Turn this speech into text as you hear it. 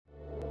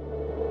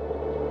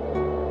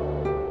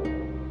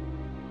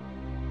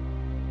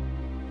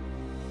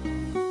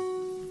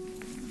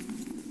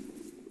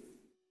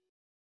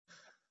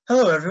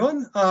Hello,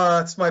 everyone.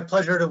 It's my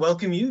pleasure to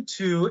welcome you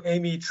to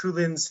Amy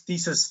Trulin's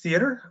Thesis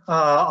Theater.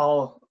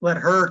 I'll let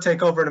her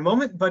take over in a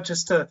moment, but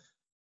just to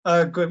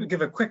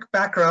give a quick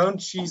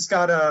background, she's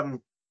got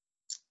a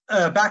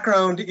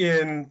background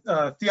in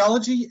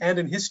theology and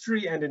in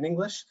history and in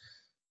English.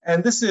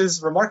 And this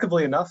is,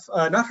 remarkably enough,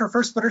 not her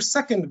first, but her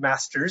second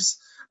master's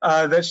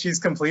that she's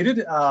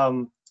completed.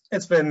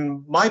 It's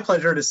been my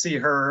pleasure to see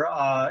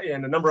her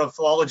in a number of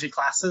philology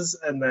classes,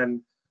 and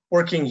then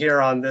working here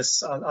on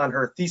this, on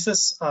her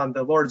thesis on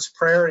the Lord's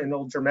Prayer in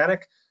Old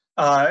Germanic.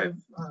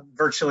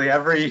 Virtually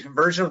every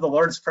version of the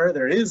Lord's Prayer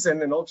there is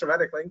in an Old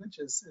Germanic language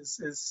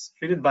is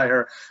treated by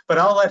her. But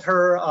I'll let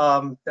her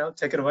now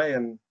take it away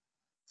and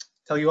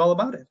tell you all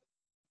about it.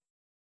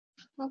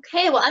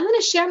 Okay, well, I'm going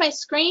to share my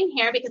screen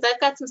here because I've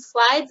got some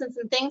slides and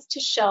some things to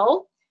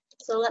show.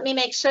 So let me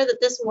make sure that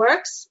this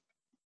works.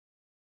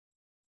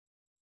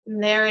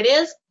 And there it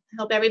is. I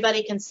hope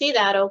everybody can see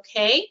that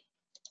okay.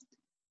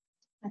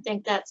 I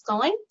think that's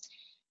going.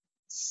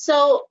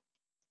 So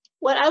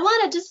what I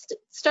want to just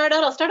start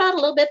out, I'll start out a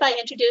little bit by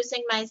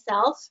introducing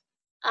myself.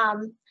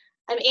 I'm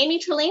Amy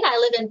Trulin. I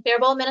live in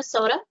Faribault,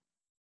 Minnesota.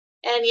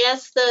 And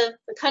yes, the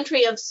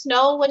country of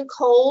snow and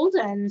cold.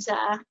 And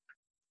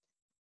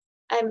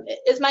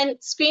is my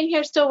screen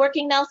here still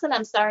working, Nelson?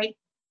 I'm sorry.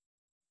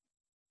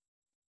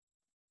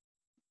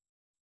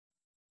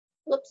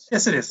 Whoops.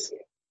 Yes, it is.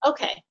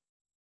 Okay.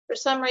 For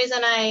some reason,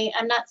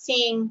 I'm not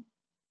seeing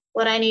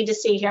what I need to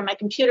see here. My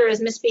computer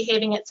is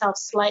misbehaving itself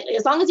slightly.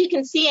 As long as you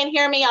can see and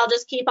hear me, I'll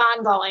just keep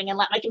on going and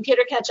let my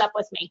computer catch up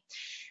with me.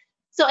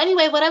 So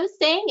anyway, what I was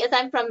saying is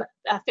I'm from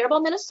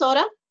Faribault,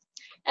 Minnesota,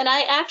 and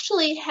I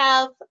actually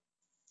have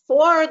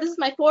this is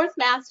my fourth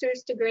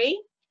master's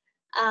degree.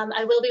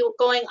 I will be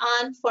going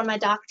on for my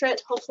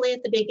doctorate, hopefully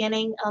at the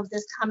beginning of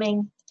this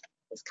coming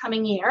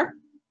year.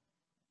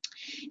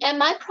 And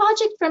my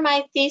project for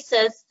my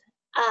thesis,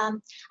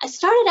 I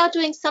started out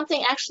doing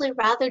something actually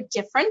rather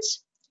different.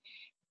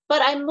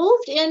 But I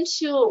moved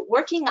into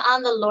working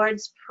on the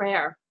Lord's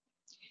Prayer.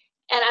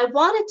 And I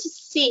wanted to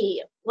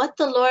see what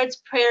the Lord's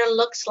Prayer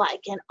looks like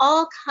in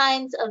all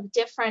kinds of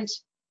different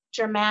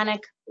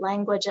Germanic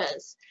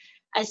languages.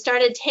 I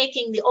started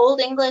taking the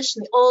Old English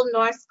and the Old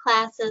Norse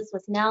classes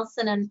with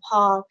Nelson and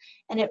Paul,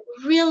 and it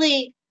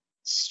really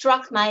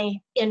struck my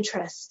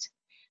interest.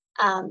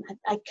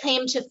 I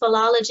came to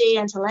philology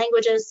and to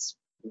languages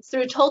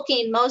through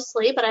Tolkien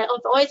mostly, but I've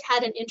always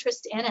had an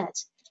interest in it.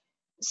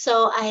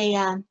 So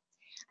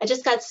I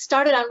just got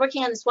started on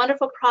working on this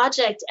wonderful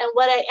project, and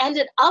what I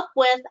ended up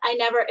with, I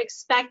never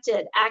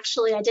expected.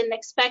 Actually, I didn't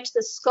expect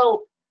the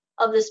scope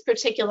of this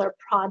particular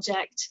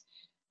project.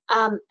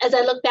 As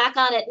I look back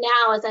on it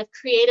now, as I've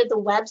created the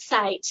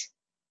website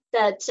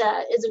that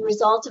is a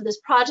result of this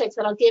project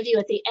that I'll give you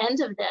at the end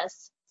of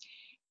this,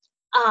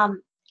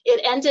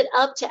 it ended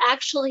up to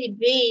actually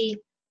be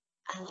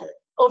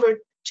over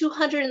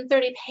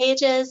 230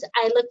 pages.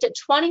 I looked at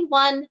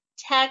 21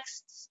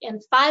 texts in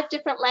 5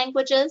 different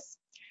languages.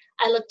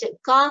 I looked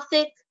at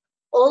Gothic,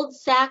 Old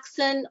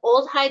Saxon,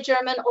 Old High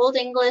German, Old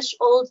English,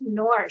 Old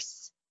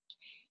Norse.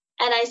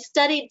 And I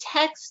studied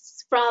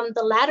texts from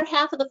the latter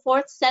half of the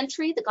 4th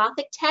century, the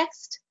Gothic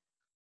text,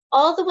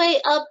 all the way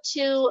up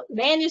to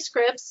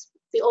manuscripts,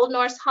 the Old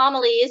Norse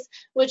homilies,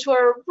 which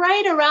were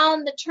right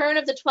around the turn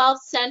of the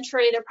 12th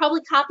century. They're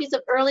probably copies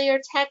of earlier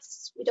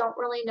texts. We don't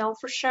really know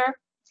for sure.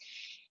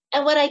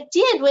 And what I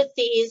did with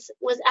these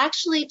was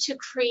actually to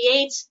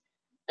create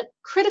a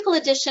critical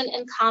edition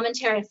and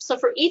commentary. So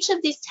for each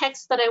of these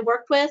texts that I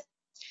worked with,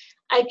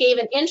 I gave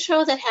an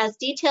intro that has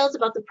details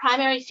about the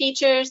primary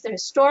features, their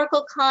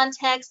historical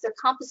context, their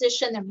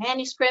composition, their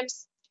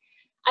manuscripts.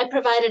 I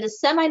provided a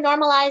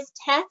semi-normalized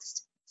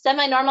text.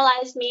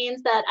 Semi-normalized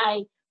means that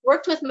I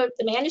worked with the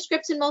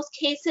manuscripts in most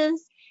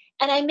cases,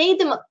 and I made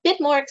them a bit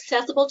more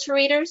accessible to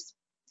readers,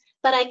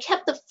 but I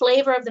kept the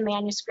flavor of the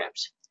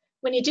manuscript.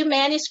 When you do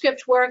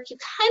manuscript work, you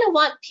kind of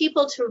want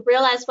people to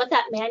realize what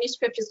that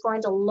manuscript is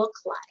going to look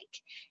like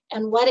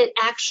and what it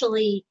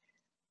actually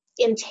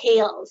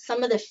entails,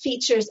 some of the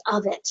features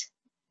of it.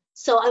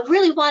 So I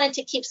really wanted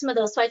to keep some of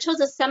those. So I chose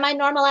a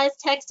semi-normalized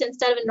text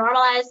instead of a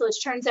normalized,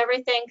 which turns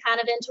everything kind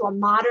of into a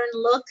modern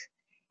look.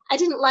 I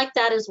didn't like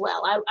that as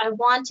well. I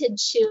wanted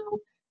to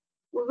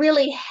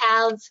really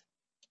have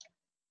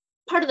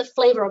part of the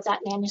flavor of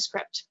that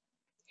manuscript.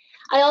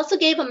 I also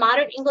gave a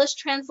modern English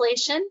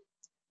translation,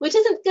 which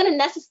isn't going to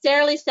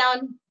necessarily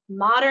sound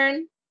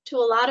modern to a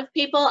lot of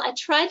people. I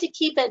tried to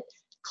keep it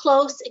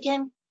close,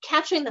 again,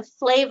 capturing the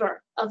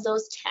flavor of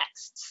those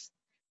texts.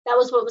 That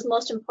was what was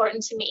most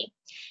important to me.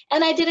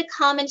 And I did a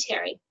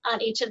commentary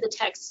on each of the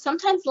texts,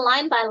 sometimes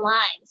line by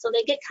line, so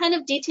they get kind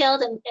of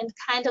detailed and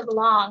kind of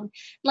long.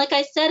 Like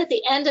I said, at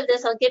the end of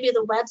this, I'll give you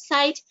the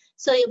website,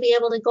 so you'll be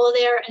able to go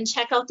there and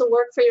check out the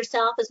work for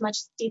yourself as much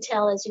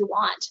detail as you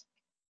want.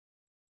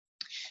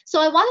 So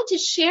I wanted to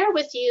share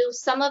with you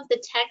some of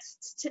the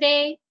texts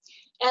today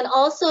and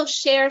also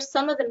share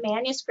some of the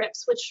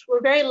manuscripts, which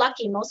we're very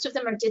lucky. Most of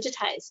them are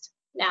digitized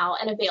now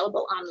and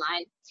available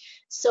online.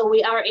 So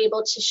we are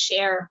able to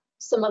share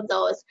some of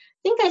those. I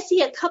think I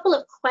see a couple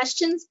of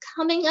questions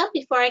coming up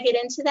before I get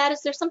into that.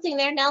 Is there something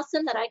there,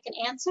 Nelson, that I can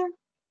answer?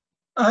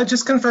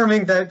 Just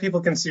confirming that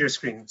people can see your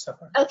screen so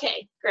far.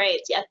 Okay,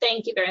 great. Yeah,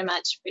 thank you very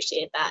much.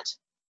 Appreciate that.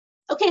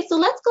 Okay, so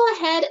let's go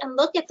ahead and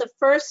look at the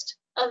first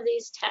of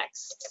these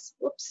texts.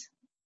 Whoops.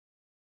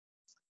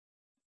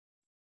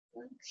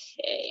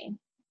 Okay.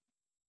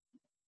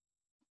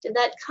 Did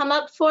that come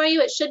up for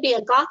you? It should be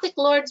a Gothic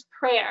Lord's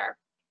Prayer.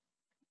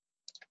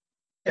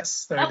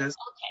 Yes, there it is.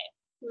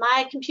 Okay.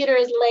 My computer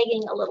is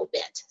lagging a little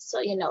bit,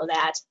 so you know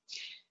that.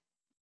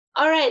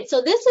 All right,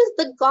 so this is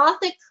the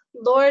Gothic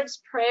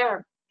Lord's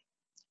Prayer.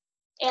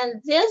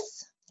 And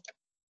this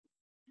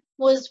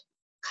was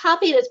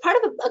copied as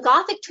part of a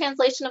Gothic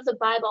translation of the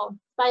Bible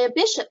by a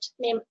bishop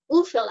named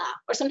Ulfila,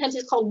 or sometimes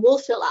he's called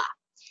Wulfila.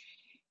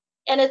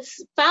 And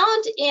it's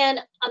found in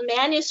a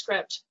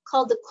manuscript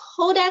called the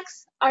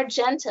Codex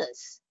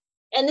Argentus.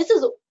 And this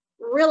is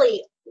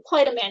really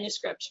quite a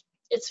manuscript.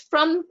 It's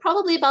from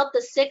probably about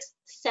the 6th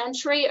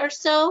century or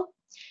so.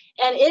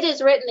 And it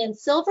is written in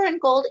silver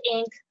and gold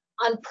ink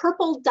on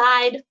purple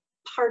dyed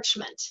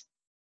parchment.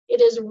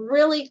 It is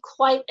really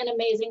quite an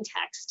amazing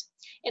text.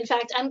 In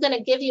fact, I'm going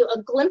to give you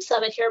a glimpse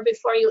of it here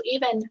before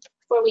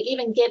we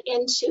even get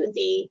into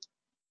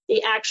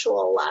the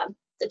actual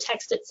the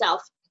text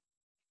itself.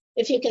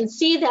 If you can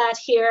see that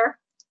here,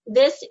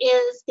 this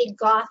is the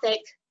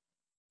Gothic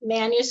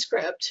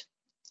manuscript.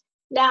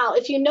 Now,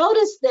 if you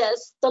notice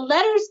this, the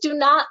letters do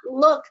not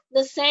look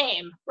the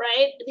same,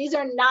 right? These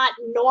are not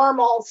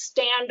normal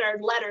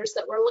standard letters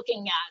that we're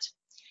looking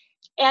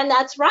at. And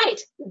that's right,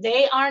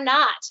 they are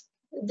not.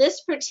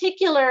 This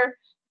particular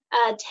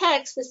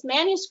text, this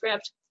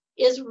manuscript,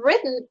 is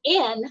written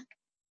in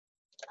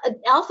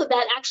an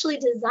alphabet actually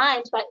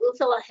designed by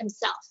Ulfila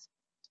himself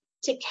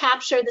to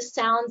capture the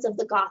sounds of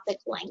the Gothic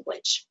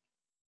language.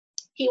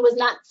 He was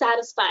not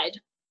satisfied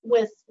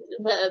with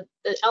the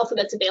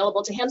alphabets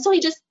available to him, so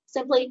he just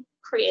simply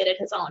created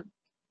his own.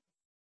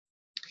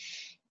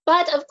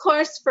 But of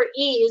course, for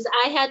ease,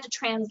 I had to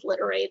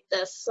transliterate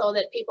this so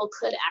that people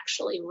could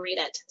actually read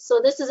it.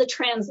 So this is a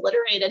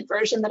transliterated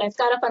version that I've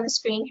got up on the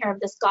screen here of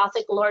this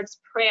Gothic Lord's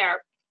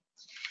Prayer.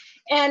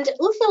 And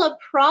Ulfila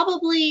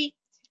probably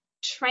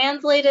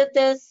translated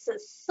this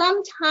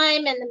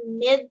sometime in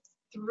the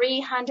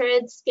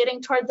mid-300s,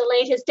 getting toward the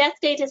late. His death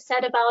date is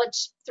set about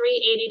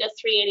 380 to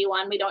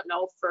 381. We don't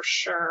know for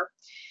sure.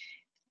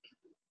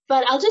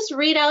 But I'll just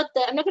read out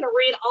I'm not going to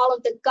read all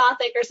of the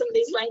Gothic or some of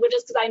these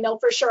languages because I know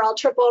for sure I'll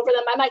trip over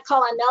them. I might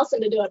call on Nelson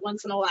to do it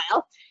once in a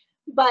while.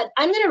 But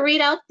I'm going to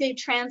read out the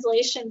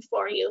translation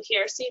for you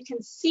here so you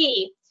can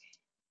see.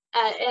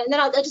 And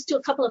then I'll just do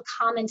a couple of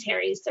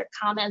commentaries or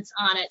comments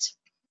on it.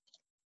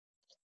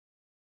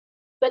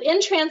 But in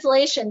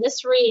translation,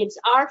 this reads,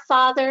 Our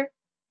Father,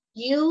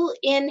 you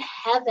in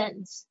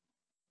heavens,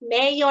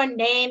 may your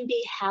name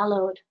be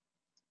hallowed.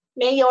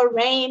 May your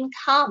reign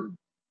come.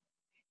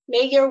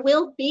 May your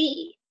will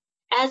be,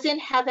 as in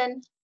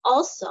heaven,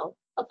 also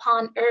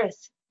upon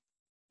earth.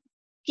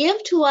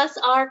 Give to us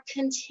our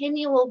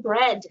continual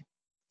bread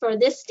for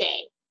this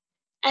day,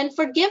 and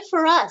forgive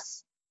for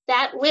us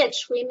that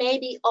which we may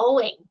be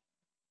owing,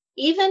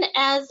 even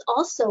as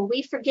also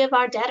we forgive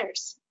our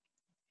debtors.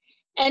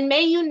 And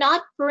may you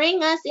not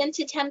bring us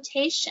into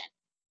temptation,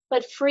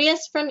 but free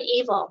us from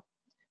evil.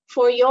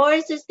 For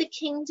yours is the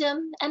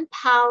kingdom and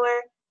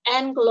power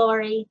and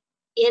glory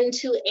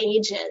into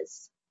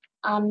ages.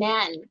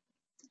 Amen.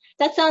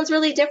 That sounds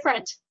really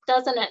different,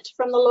 doesn't it,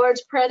 from the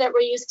Lord's Prayer that we're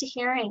used to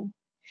hearing?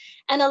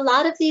 And a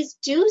lot of these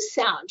do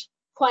sound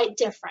quite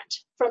different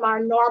from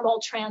our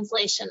normal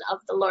translation of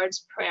the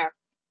Lord's Prayer.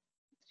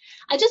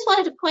 I just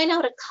wanted to point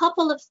out a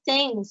couple of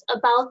things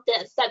about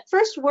this. That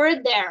first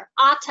word there,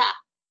 Ata,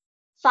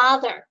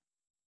 Father.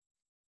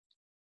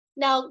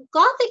 Now,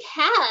 Gothic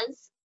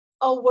has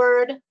a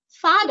word,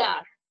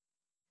 Father,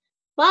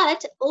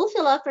 but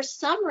Ulfila, for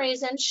some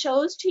reason,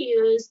 chose to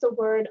use the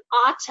word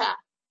Ata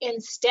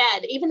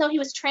instead, even though he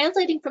was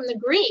translating from the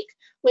Greek,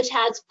 which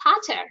has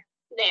pater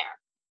there.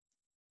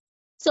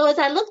 So as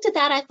I looked at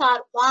that, I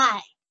thought,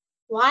 why?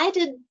 Why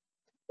did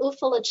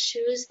Ulfila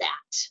choose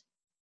that?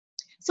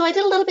 So I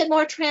did a little bit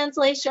more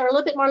translation, or a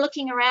little bit more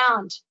looking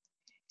around.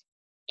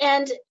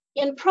 And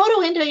in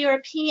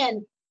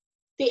Proto-Indo-European,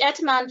 the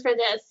etymon for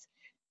this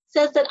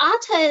says that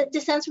Ata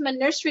descends from a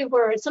nursery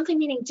word, something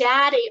meaning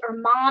daddy or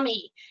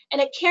mommy, and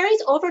it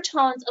carries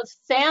overtones of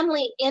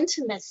family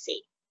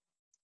intimacy.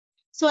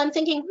 So I'm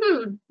thinking,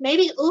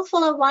 maybe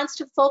Ulfila wants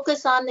to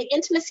focus on the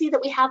intimacy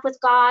that we have with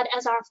God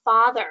as our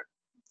Father.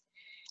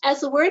 As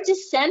the word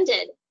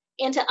descended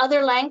into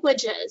other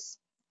languages,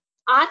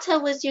 Ata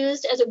was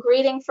used as a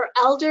greeting for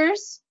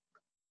elders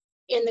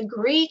in the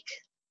Greek,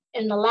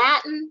 in the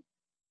Latin.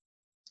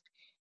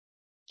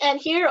 And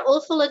here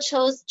Ulfila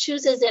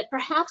chooses it,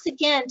 perhaps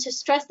again to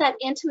stress that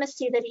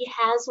intimacy that he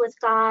has with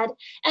God,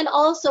 and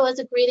also as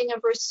a greeting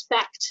of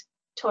respect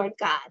toward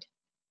God.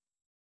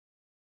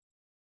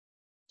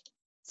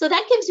 So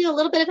that gives you a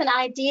little bit of an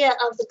idea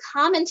of the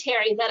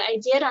commentary that I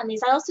did on these.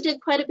 I also did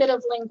quite a bit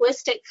of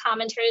linguistic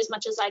commentary as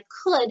much as I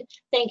could.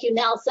 Thank you,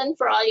 Nelson,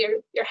 for all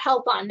your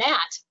help on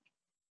that.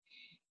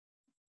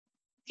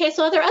 Okay,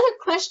 so are there other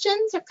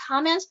questions or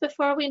comments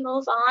before we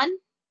move on?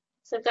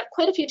 So I've got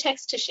quite a few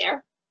texts to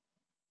share.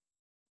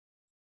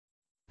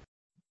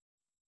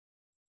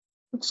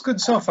 Looks good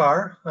so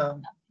far.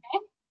 Okay.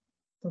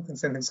 Don't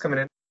think anything's coming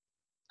in.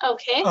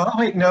 Okay. Oh,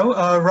 wait, no.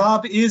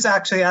 Rob is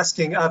actually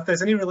asking if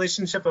there's any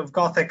relationship of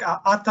Gothic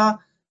Ata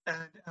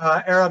and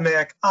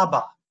Aramaic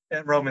Abba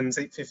at Romans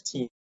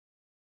 8:15.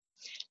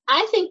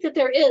 I think that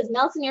there is.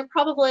 Nelson, you're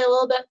probably a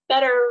little bit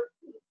better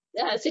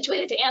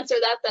situated to answer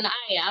that than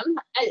I am.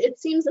 It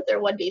seems that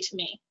there would be to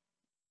me.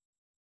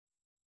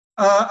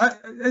 I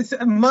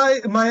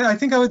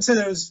think I would say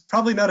there's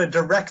probably not a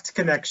direct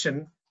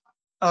connection,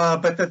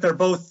 but that they're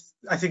both,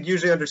 I think,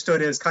 usually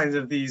understood as kind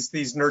of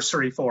these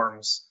nursery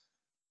forms.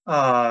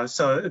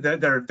 So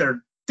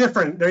they're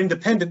different, they're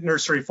independent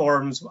nursery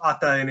forms,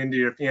 Ata in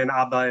Indo-European,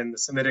 Abba in the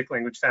Semitic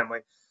language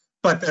family,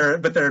 but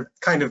they're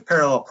kind of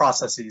parallel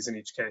processes in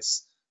each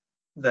case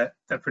that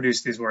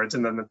produce these words,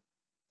 and then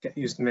get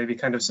used in maybe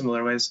kind of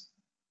similar ways.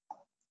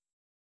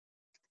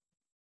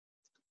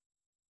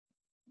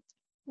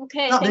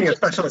 Okay. Not being a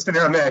specialist in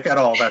Aramaic at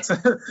all, that's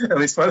at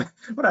least what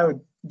I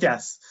would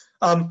guess.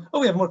 Oh,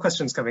 we have more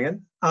questions coming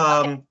in.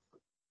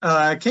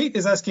 Kate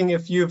is asking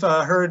if you've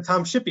heard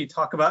Tom Shippey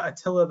talk about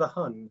Attila the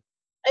Hun.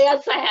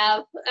 Yes, I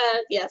have.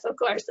 Yes, of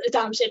course,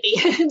 Tom Shippey,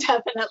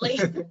 definitely.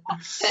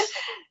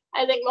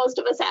 I think most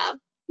of us have.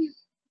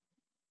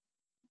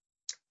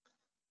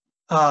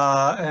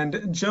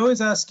 And Joe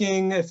is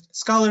asking if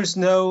scholars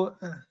know,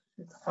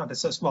 the font is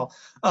so small,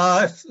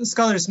 if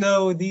scholars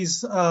know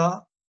these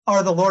are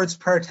the Lord's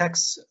Prayer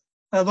texts,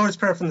 Lord's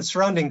Prayer from the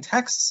surrounding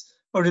texts,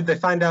 or did they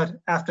find out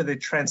after they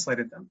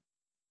translated them?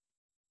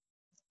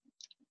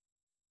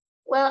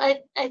 Well,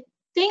 I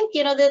think,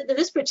 you know, that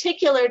this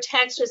particular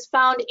text was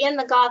found in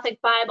the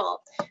Gothic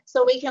Bible.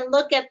 So we can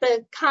look at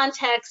the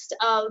context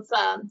of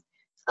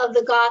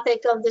the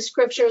Gothic, of the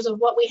scriptures, of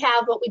what we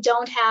have, what we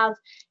don't have,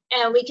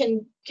 and we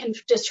can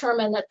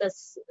determine that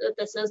this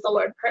is the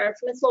Lord's Prayer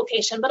from its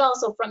location, but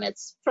also from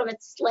its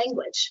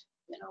language.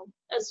 You know,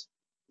 as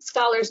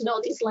scholars know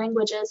these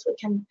languages, we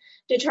can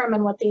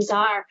determine what these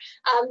are.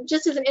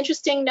 Just as an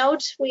interesting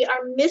note, we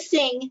are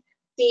missing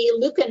the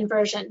Lucan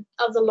version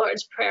of the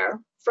Lord's Prayer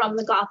from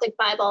the Gothic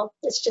Bible.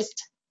 It's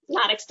just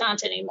not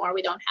extant anymore.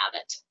 We don't have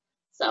it.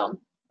 So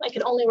I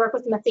could only work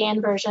with the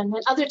Matthean version.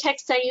 And other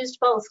texts I used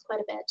both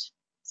quite a bit.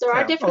 So there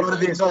are different. A lot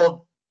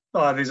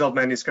of these old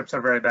manuscripts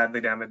are very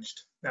badly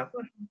damaged. Yeah.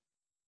 Okay,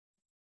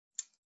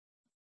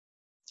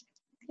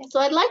 so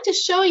I'd like to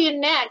show you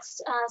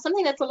next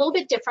something that's a little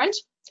bit different.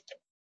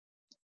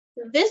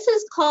 This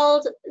is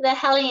called the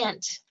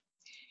Heliant,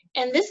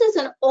 and this is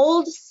an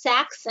old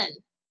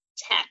Saxon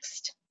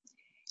text.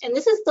 And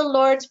this is the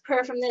Lord's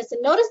Prayer from this.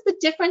 And notice the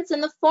difference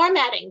in the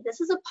formatting. This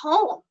is a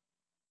poem.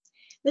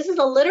 This is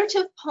a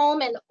literative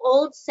poem in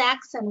Old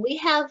Saxon. We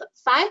have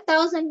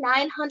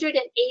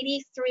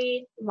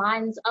 5,983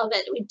 lines of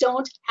it. We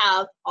don't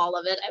have all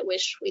of it. I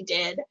wish we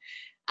did.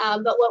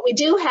 But what we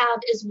do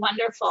have is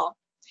wonderful.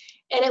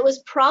 And it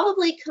was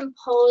probably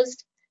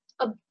composed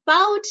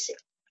about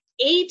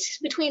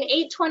between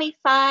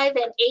 825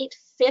 and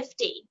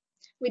 850.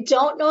 We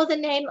don't know the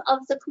name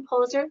of the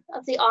composer,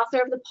 of the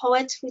author, of the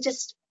poet.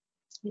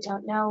 We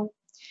don't know.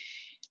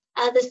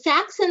 The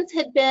Saxons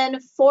had been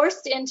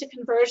forced into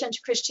conversion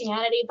to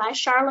Christianity by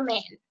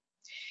Charlemagne.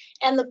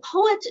 And the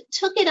poet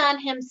took it on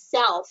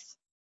himself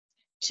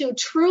to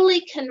truly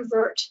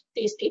convert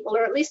these people,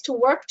 or at least to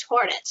work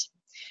toward it,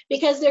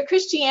 because their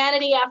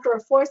Christianity after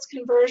a forced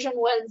conversion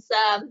was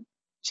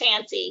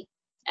chancy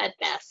at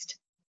best.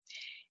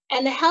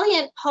 And the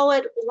Heliant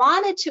poet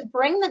wanted to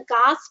bring the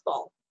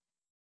gospel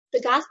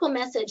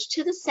message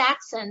to the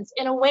Saxons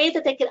in a way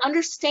that they could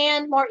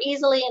understand more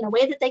easily, in a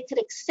way that they could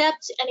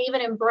accept and even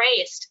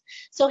embrace.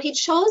 So he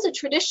chose a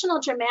traditional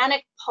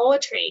Germanic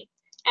poetry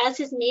as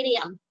his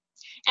medium.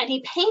 And he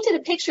painted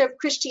a picture of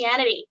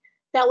Christianity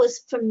that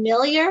was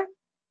familiar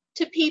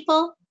to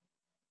people,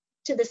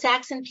 to the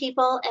Saxon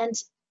people, and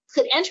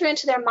could enter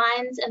into their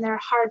minds and their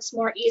hearts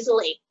more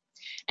easily.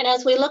 And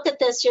as we look at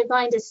this, you're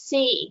going to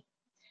see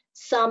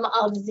some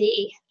of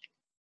the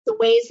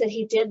ways that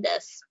he did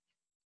this.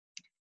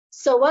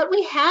 So what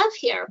we have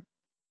here,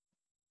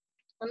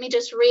 let me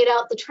just read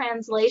out the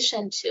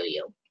translation to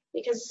you,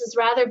 because this is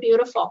rather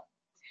beautiful.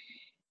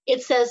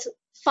 It says,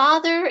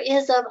 "Father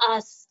is of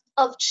us,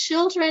 of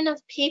children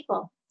of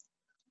people,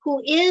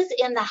 who is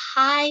in the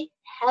high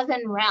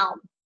heaven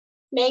realm.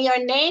 May your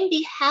name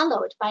be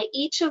hallowed by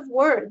each of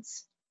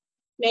words.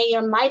 May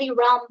your mighty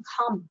realm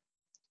come.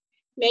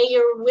 May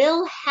your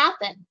will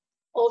happen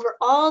over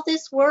all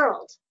this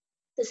world,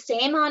 the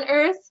same on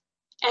earth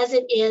as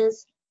it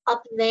is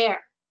up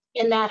there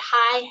in that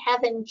high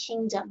heaven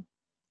kingdom.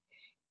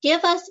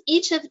 Give us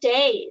each of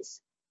days,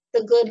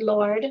 the good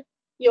Lord,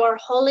 your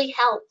holy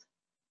help.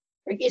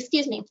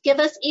 Give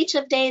us each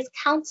of days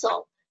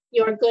counsel,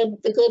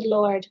 the good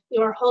Lord,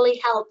 your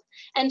holy help,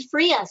 and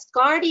free us,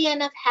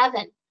 guardian of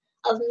heaven,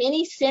 of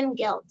many sin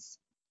guilts,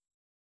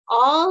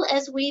 all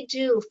as we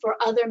do for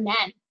other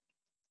men.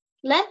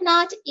 Let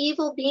not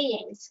evil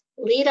beings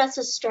lead us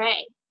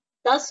astray,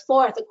 thus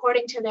forth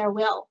according to their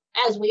will,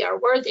 as we are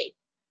worthy,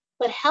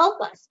 but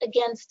help us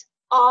against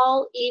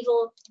all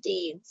evil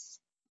deeds.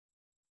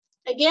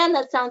 Again,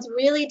 that sounds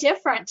really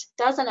different,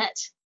 doesn't it?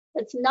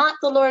 It's not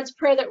the Lord's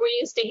Prayer that we're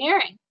used to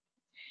hearing.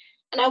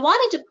 And I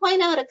wanted to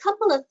point out a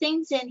couple of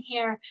things in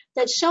here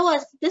that show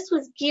us this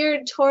was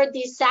geared toward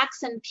these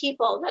Saxon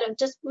people that have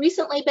just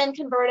recently been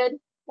converted,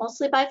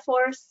 mostly by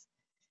force,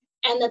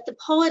 and that the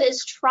poet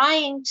is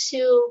trying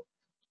to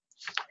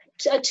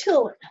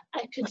attune,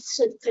 I could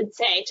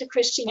say, to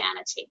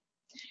Christianity,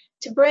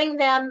 to bring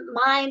them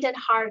mind and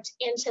heart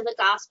into the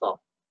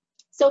gospel.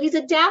 So he's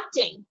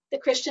adapting the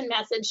Christian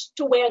message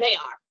to where they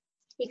are.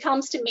 He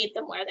comes to meet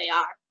them where they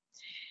are.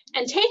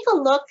 And take a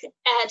look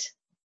at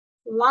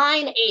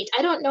line 8.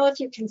 I don't know if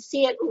you can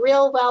see it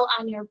real well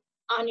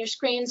on your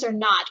screens or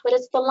not, but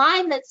it's the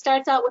line that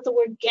starts out with the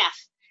word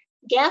gef.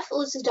 Gef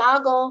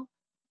usdago,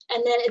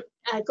 and then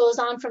it goes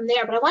on from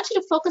there. But I want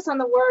you to focus on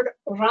the word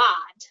rod,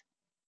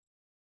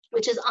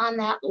 which is on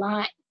that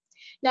line.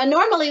 Now,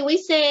 normally we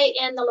say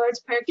in the Lord's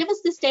Prayer, give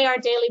us this day our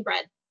daily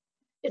bread.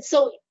 It's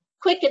so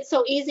quick, it's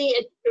so easy,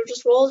 it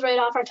just rolls right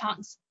off our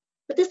tongues.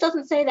 But this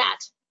doesn't say that.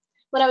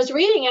 When I was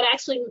reading it, I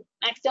actually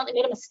accidentally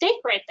made a mistake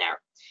right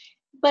there.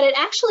 But it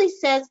actually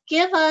says,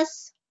 give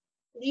us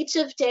each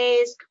of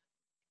days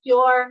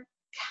your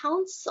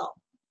counsel,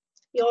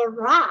 your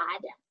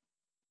rod.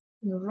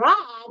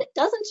 Rod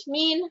doesn't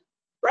mean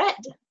bread,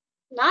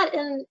 not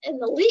in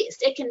the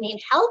least. It can mean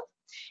help,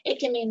 it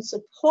can mean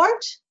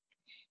support,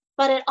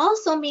 but it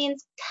also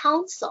means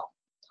counsel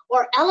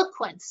or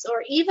eloquence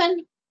or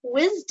even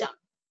wisdom.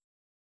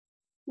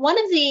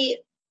 One of the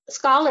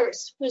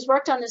scholars who's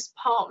worked on this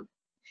poem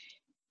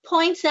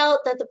points out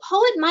that the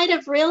poet might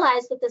have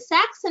realized that the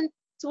Saxons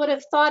would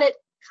have thought it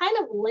kind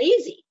of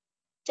lazy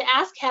to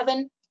ask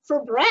heaven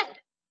for bread.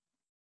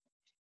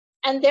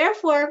 And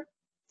therefore,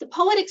 the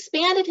poet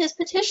expanded his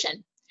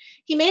petition.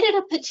 He made it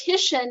a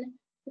petition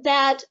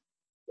that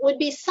would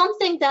be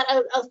something that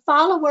a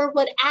follower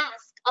would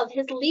ask of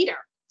his leader.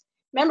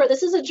 Remember,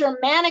 this is a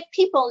Germanic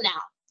people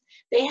now.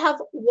 They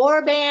have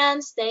war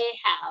bands, they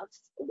have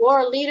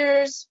war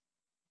leaders,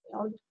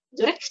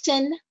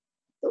 Drikten,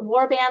 the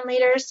war band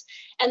leaders,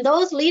 and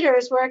those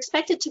leaders were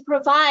expected to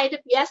provide,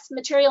 yes,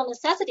 material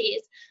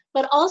necessities,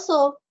 but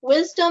also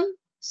wisdom,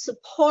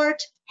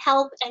 support,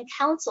 help, and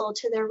counsel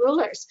to their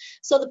rulers.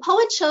 So the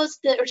poet chose,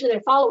 or to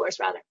their followers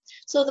rather.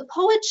 So the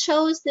poet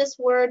chose this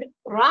word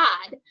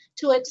rod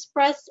to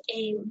express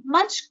a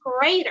much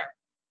greater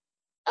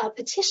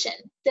petition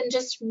than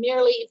just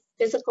merely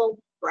physical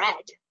bread.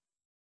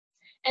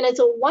 And it's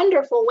a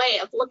wonderful way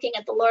of looking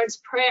at the Lord's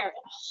Prayer in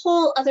a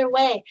whole other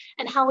way,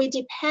 and how we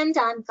depend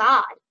on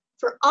God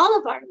for all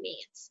of our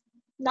needs,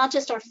 not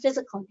just our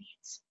physical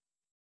needs.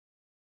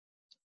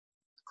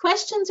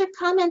 Questions or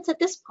comments at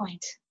this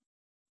point?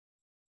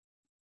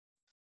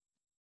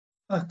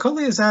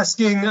 Coley is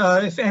asking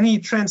if any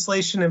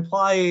translation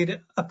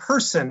implied a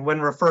person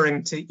when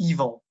referring to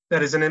evil.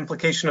 That is an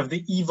implication of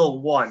the evil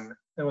one.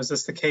 And was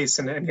this the case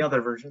in any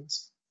other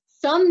versions?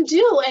 Some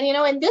do, and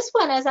in this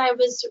one, as I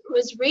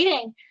was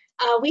reading,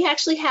 we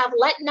actually have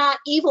 "let not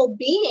evil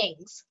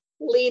beings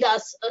lead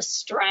us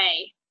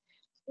astray,"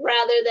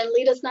 rather than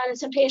 "lead us not into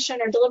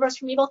temptation or deliver us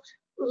from evil."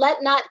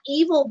 Let not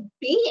evil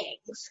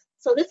beings.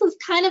 So this is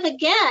kind of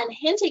again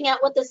hinting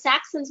at what the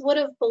Saxons would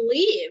have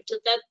believed,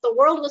 that the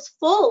world was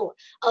full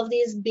of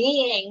these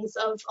beings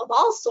of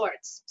all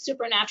sorts,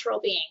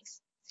 supernatural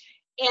beings.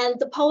 And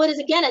the poet is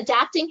again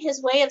adapting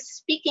his way of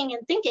speaking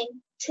and thinking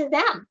to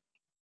them.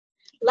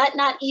 Let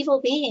not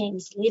evil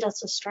beings lead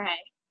us astray.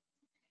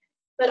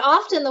 But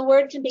often the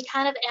word can be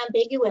kind of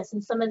ambiguous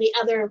in some of the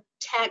other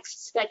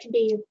texts that can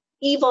be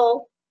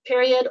evil,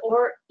 period,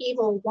 or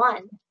evil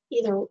one,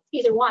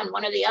 either one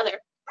or the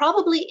other,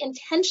 probably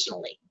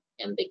intentionally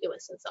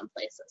ambiguous in some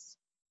places.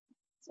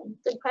 So,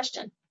 good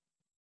question.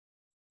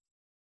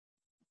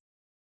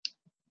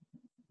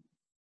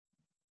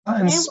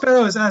 And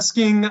Sparrow is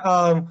asking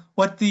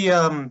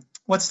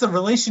what's the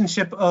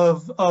relationship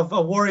of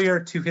a warrior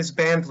to his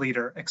band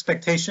leader,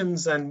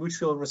 expectations and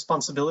mutual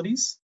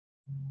responsibilities?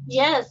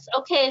 Yes,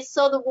 okay,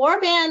 so the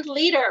warband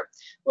leader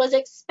was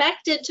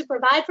expected to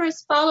provide for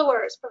his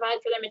followers,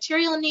 provide for their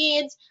material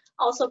needs,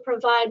 also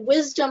provide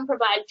wisdom,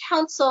 provide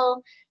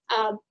counsel.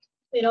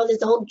 There's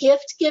the whole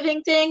gift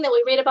giving thing that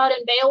we read about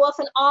in Beowulf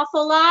an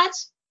awful lot.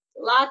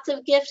 Lots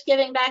of gift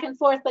giving back and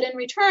forth, but in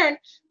return,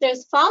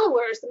 there's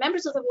followers, the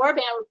members of the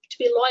warband were to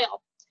be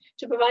loyal,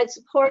 to provide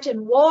support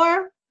in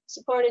war,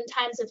 support in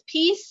times of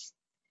peace,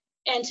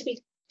 and to be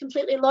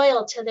completely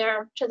loyal to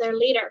their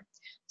leader.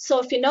 So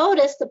if you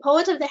notice, the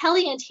poet of the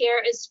Heliant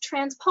here is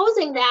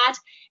transposing that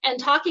and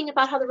talking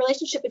about how the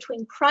relationship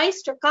between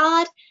Christ or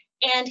God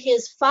and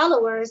his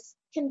followers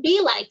can be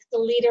like the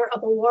leader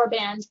of a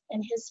warband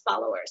and his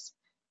followers.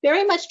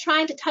 Very much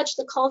trying to touch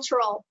the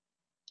cultural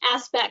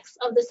aspects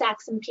of the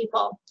Saxon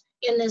people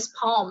in this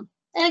poem.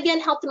 And again,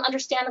 help them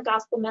understand the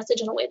gospel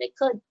message in a way they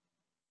could.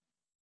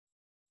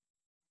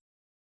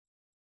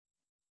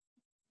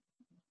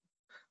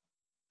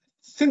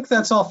 I think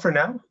that's all for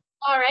now.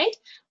 All right,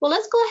 well,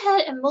 let's go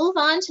ahead and move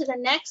on to the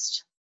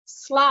next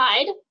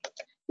slide.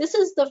 This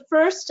is the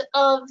first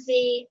of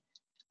the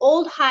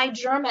Old High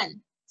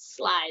German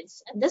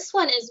slides, and this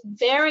one is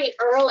very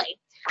early.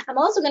 I'm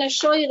also going to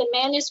show you the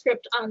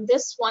manuscript on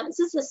this one. This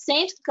is the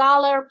St.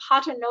 Galler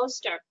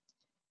Paternoster.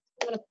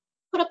 I'm going to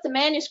put up the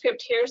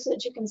manuscript here so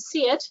that you can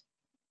see it.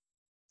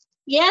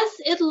 Yes,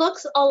 it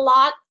looks a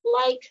lot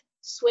like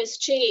Swiss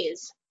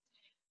cheese.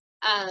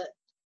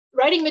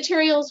 Writing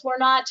materials were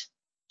not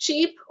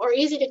cheap or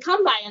easy to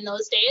come by in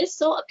those days,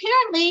 so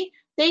apparently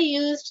they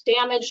used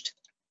damaged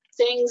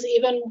things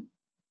even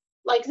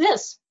like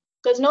this,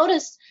 because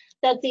notice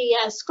that the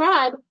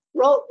scribe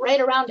wrote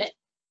right around it.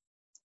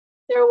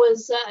 There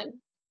was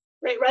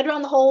right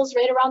around the holes,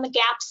 right around the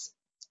gaps.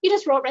 He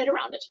just wrote right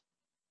around it.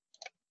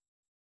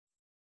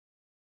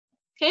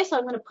 Okay, so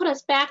I'm going to put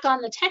us back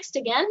on the text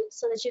again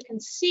so that you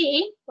can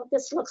see what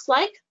this looks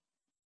like.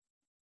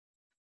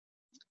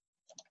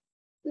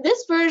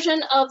 This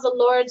version of the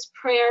Lord's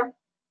Prayer,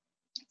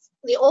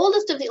 the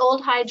oldest of the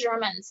Old High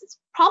Germans. It's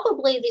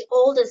probably the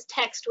oldest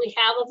text we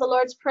have of the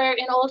Lord's Prayer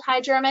in Old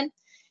High German.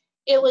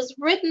 It was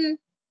written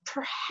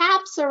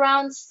perhaps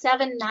around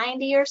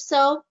 790 or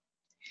so.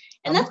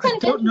 And that's kind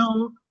of I don't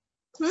know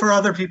for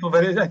other people,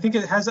 but I think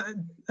it has,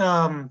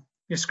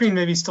 your screen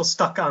may be still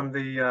stuck on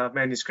the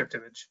manuscript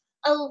image.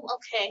 Oh,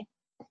 okay.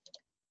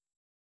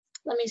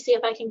 Let me see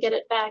if I can get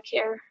it back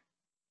here.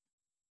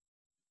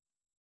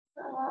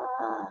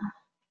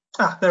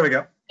 There we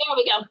go. There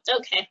we go.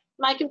 Okay.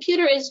 My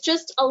computer is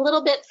just a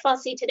little bit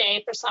fussy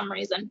today for some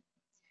reason.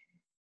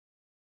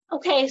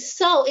 Okay,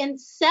 so in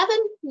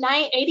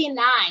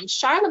 789,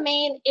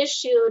 Charlemagne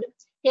issued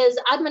his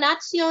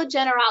Admonatio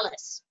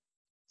Generalis.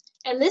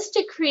 And this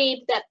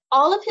decreed that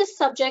all of his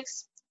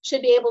subjects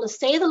should be able to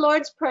say the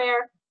Lord's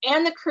Prayer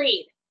and the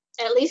Creed,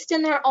 at least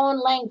in their own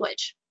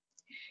language.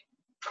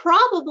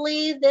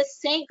 Probably this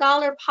St.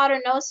 Galler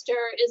Paternoster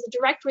is a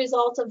direct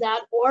result of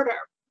that order.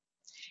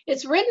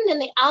 It's written in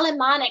the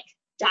Alemannic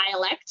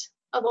dialect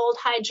of Old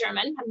High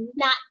German. I'm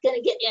not going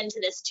to get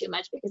into this too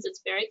much because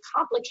it's very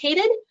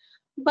complicated,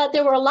 but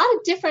there were a lot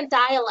of different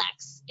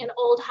dialects in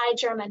Old High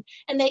German,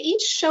 and they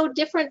each show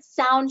different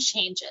sound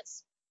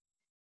changes.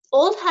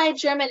 Old High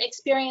German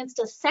experienced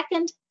a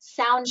second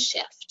sound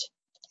shift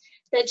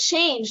that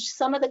changed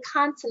some of the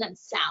consonant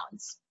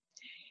sounds.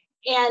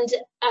 And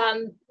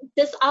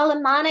this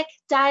Alemannic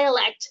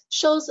dialect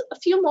shows a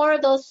few more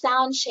of those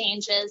sound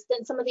changes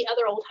than some of the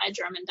other Old High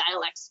German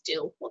dialects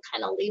do. We'll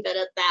kind of leave it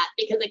at that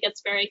because it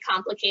gets very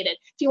complicated.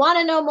 If you want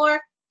to know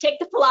more, take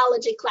the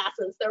philology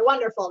classes. They're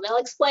wonderful. They'll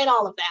explain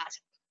all of that.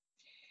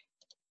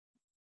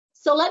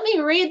 So let me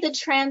read the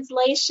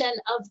translation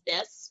of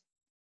this.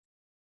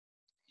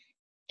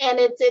 And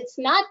it's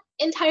not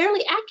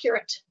entirely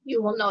accurate,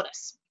 you will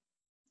notice,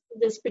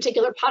 this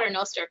particular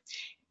Paternoster.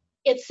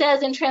 It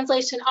says in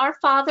translation, Our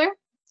Father,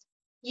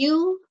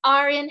 you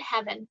are in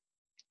heaven.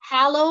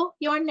 Hallow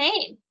your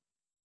name.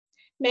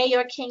 May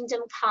your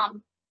kingdom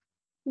come.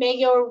 May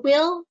your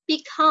will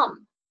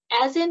become,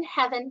 as in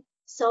heaven,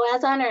 so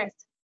as on earth.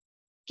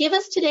 Give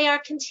us today our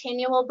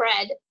continual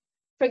bread.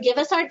 Forgive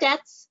us our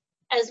debts,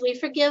 as we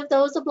forgive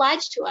those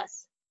obliged to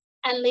us.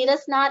 And lead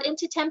us not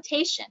into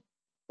temptation,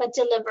 but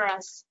deliver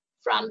us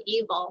from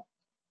evil.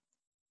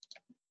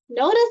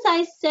 Notice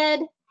I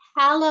said,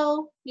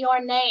 hallow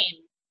your name.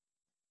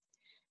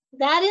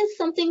 That is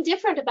something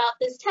different about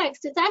this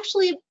text. It's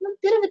actually a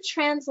bit of a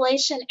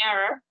translation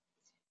error.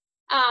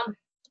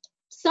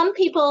 Some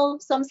people,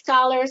 some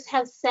scholars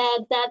have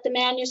said that the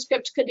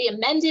manuscript could be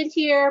amended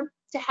here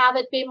to have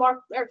it be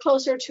more or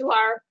closer to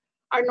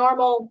our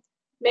normal,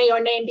 may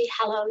your name be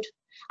hallowed.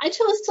 I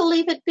chose to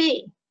leave it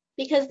be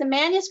because the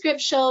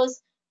manuscript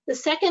shows the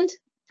second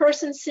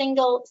person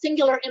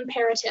singular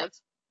imperative.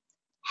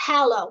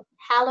 Hallow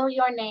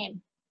your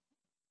name.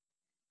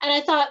 And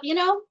I thought, you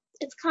know,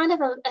 it's kind of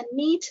a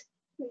neat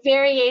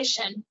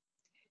variation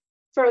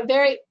for a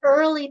very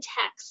early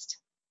text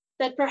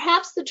that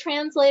perhaps the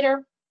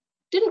translator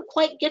didn't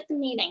quite get the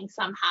meaning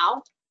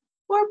somehow,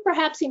 or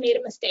perhaps he made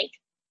a mistake,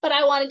 but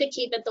I wanted to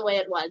keep it the way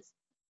it was.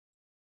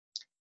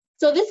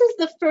 So this is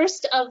the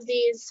first of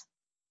these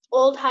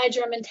Old High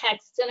German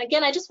texts. And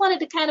again, I just wanted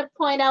to kind of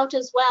point out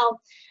as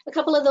well a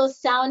couple of those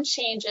sound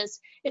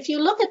changes. If you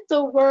look at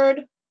the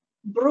word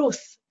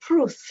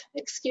Pruth,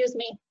 excuse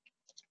me,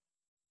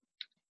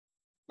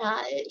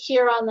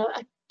 here on the,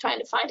 I'm trying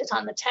to find it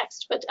on the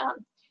text, but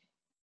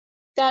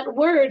that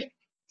word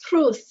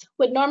Pruth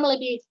would normally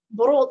be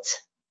Brot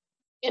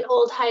in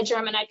Old High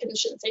German. I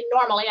shouldn't say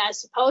normally, I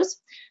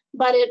suppose,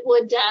 but it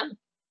would, am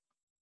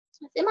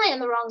I in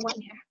the wrong one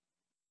here?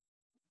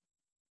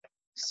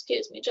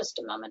 Excuse me, just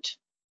a moment.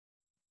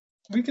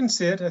 We can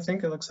see it, I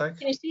think it looks like.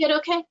 Can you see it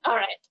okay? All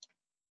right.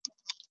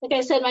 Like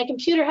I said, my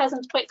computer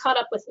hasn't quite caught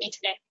up with me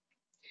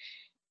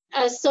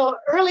today. So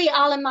early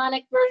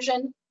Alemannic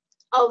version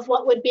of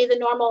what would be the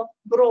normal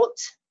Brot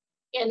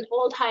in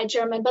Old High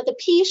German, but the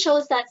P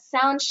shows that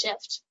sound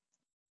shift.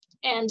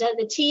 And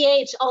the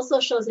TH also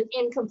shows an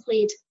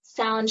incomplete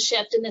sound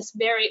shift in this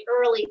very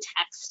early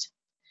text.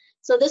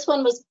 So this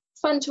one was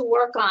fun to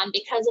work on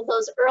because of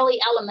those early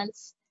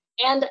elements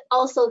and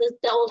also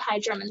the Old High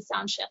German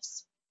sound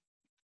shifts.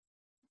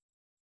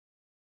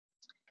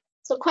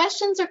 So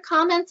questions or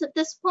comments at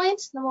this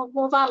point? Then we'll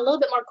move on a little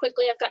bit more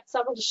quickly. I've got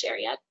several to share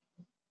yet.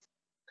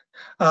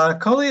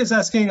 Coley is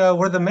asking,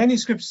 were the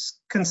manuscripts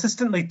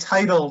consistently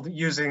titled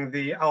using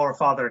the Our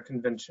Father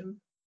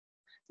convention?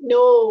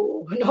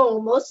 No,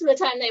 most of the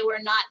time they were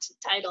not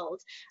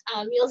titled.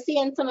 You'll see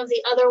in some of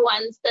the other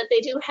ones that they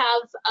do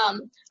have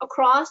a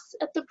cross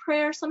at the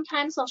prayer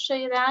sometimes. I'll show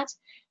you that.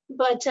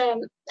 But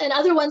and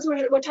other ones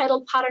were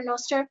titled Pater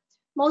Noster.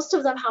 Most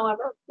of them,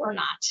 however, were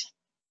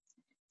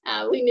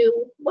not. We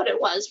knew what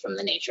it was from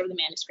the nature of the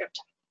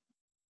manuscript.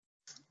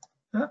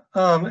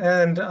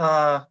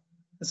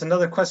 There's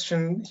another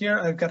question here.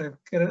 I've got to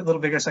get it a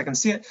little bigger so I can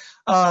see it.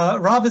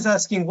 Rob is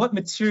asking what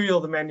material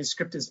the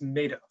manuscript is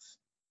made of.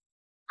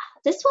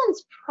 This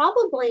one's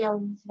probably a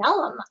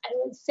vellum. I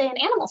would say an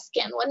animal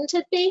skin, wouldn't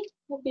it be?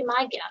 Would be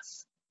my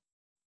guess.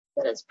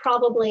 But it's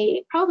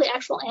probably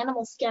actual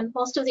animal skin.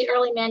 Most of the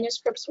early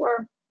manuscripts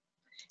were.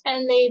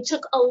 And they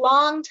took a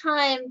long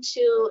time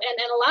to, and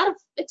a lot of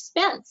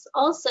expense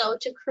also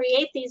to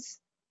create these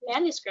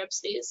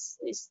manuscripts,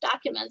 these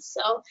documents.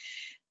 So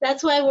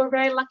that's why we're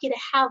very lucky to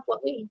have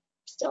what we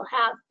still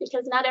have,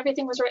 because not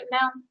everything was written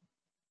down.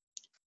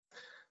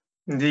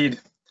 Indeed.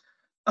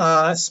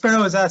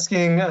 Sparrow is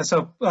asking,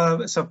 so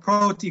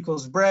prot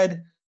equals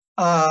bread,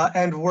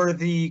 and were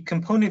the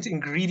component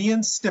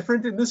ingredients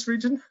different in this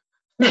region?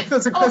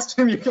 That's a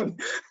question you can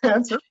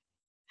answer.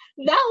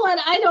 That one,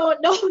 I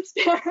don't know,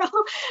 Sparrow.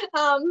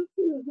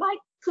 My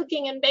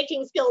cooking and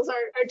baking skills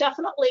are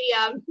definitely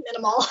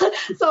minimal,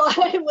 so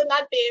I would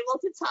not be able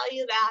to tell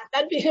you that.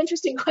 That'd be an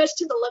interesting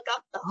question to look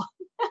up, though.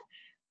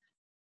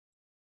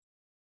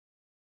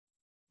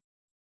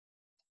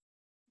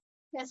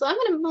 Yeah, so I'm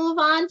going to move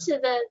on to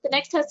the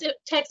next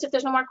text if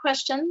there's no more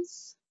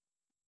questions.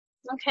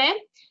 Okay,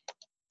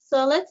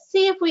 so let's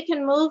see if we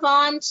can move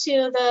on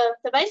to the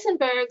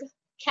Weissenberg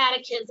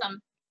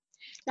Catechism.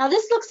 Now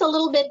this looks a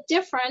little bit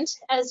different,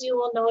 as you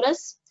will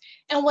notice,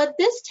 and what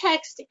this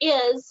text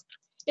is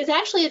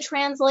actually a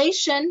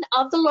translation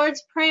of the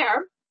Lord's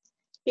Prayer.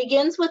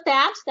 Begins with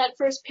that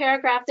first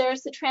paragraph.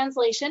 There's the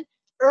translation.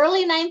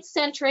 Early 9th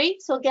century,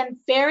 so again,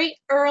 very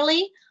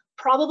early,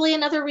 probably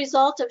another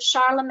result of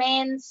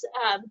Charlemagne's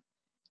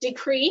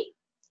decree.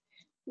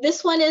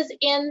 This one is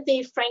in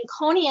the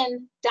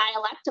Franconian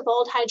dialect of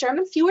Old High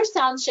German, fewer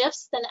sound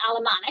shifts than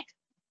Alemannic.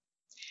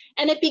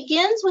 And it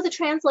begins with a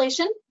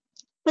translation,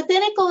 but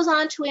then it goes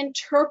on to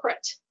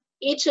interpret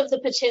each of the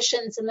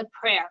petitions in the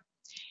prayer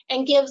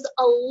and gives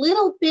a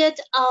little bit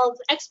of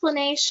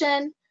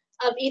explanation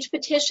of each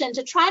petition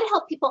to try to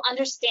help people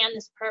understand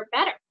this prayer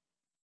better.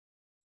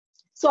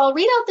 So I'll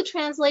read out the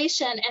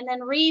translation and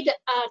then read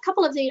a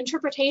couple of the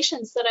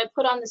interpretations that I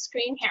put on the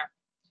screen here.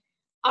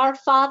 Our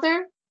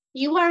Father,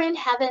 you are in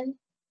heaven.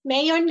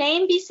 May your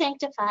name be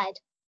sanctified.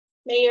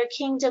 May your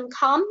kingdom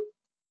come.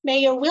 May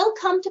your will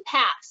come to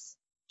pass,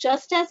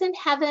 just as in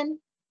heaven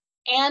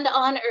and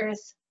on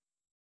earth.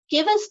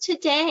 Give us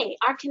today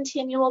our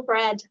continual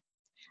bread,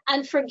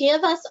 and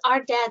forgive us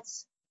our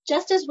debts,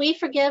 just as we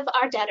forgive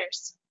our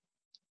debtors.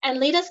 And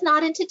lead us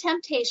not into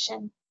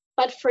temptation,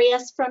 but free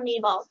us from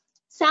evil.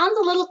 Sounds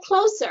a little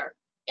closer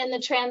in the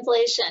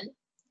translation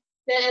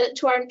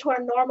to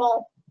our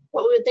normal,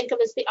 what we would think of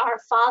as the Our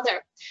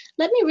Father.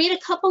 Let me read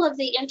a couple of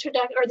the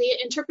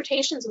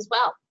interpretations as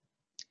well.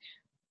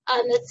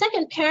 On the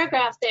second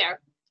paragraph there,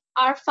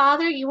 Our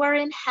Father, you are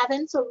in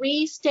heaven, so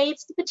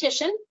restates the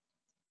petition.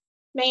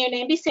 May your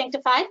name be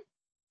sanctified.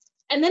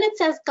 And then it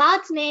says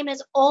God's name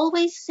is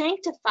always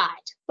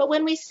sanctified. But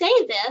when we say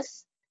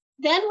this,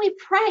 then we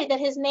pray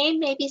that his name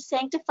may be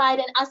sanctified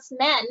in us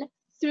men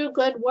through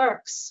good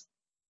works.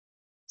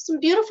 Some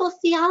beautiful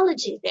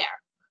theology there.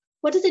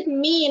 What does it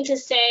mean to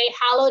say,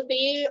 hallowed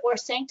be or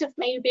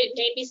may your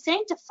name be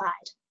sanctified?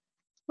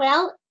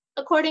 Well,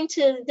 according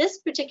to this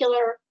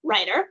particular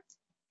writer,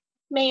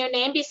 may your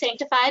name be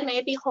sanctified, may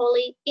it be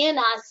holy in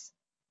us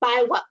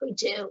by what we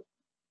do.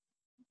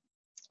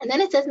 And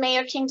then it says, may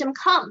your kingdom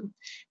come.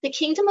 The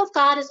kingdom of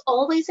God is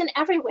always and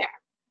everywhere.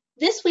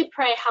 This we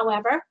pray,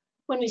 however,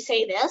 when we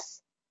say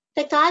this,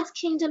 that God's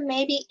kingdom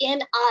may be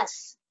in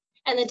us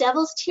and the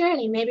devil's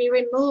tyranny may be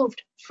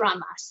removed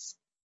from us.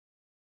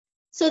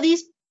 So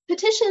these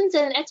petitions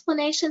and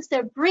explanations,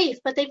 they're brief,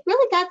 but they've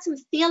really got some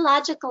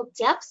theological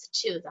depth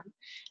to them,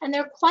 and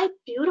they're quite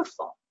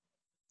beautiful.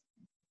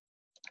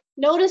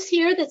 Notice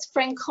here that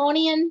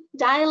Franconian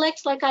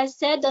dialect, like I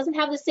said, doesn't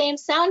have the same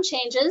sound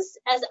changes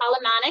as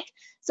Alemannic.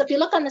 So if you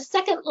look on the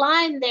second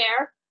line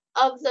there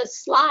of the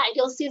slide,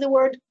 you'll see the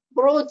word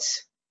brot,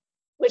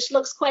 which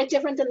looks quite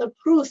different than the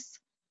pruth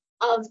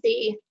of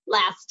the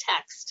last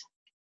text.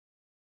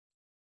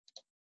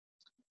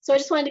 So I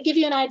just wanted to give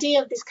you an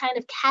idea of these kind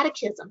of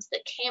catechisms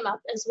that came up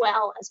as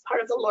well as part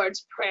of the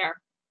Lord's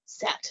Prayer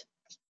set.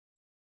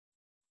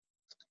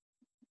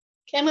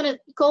 Okay, I'm going to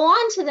go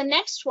on to the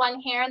next one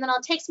here, and then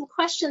I'll take some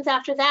questions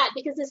after that,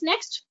 because this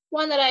next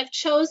one that I've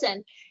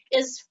chosen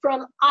is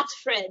from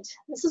Ottfried.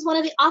 This is one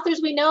of the authors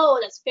we know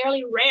that's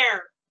fairly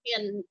rare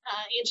in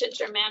ancient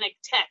Germanic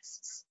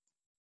texts.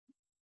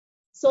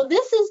 So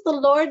this is the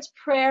Lord's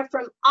Prayer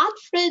from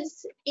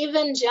Ottfried's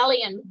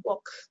Evangelion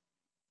book.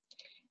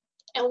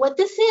 And what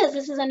this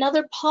is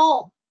another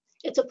poem.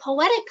 It's a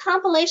poetic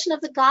compilation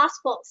of the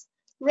Gospels,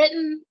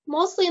 written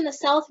mostly in the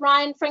South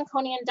Rhine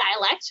Franconian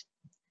dialect.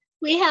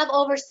 We have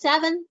over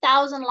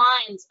 7,000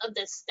 lines of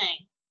this thing.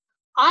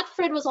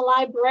 Ottfried was a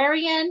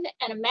librarian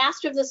and a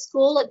master of the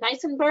school at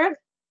Weissenberg,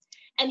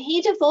 and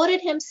he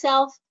devoted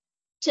himself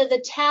to the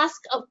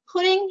task of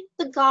putting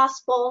the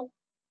gospel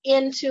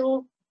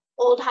into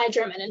Old High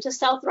German, into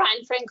South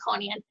Rhine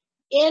Franconian,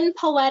 in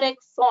poetic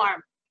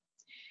form.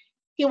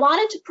 He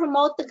wanted to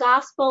promote the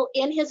gospel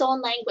in his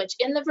own language,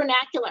 in the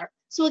vernacular.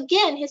 So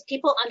again, his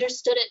people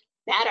understood it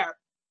better,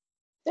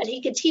 that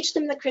he could teach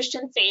them the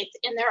Christian faith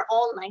in their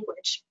own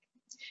language.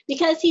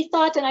 Because he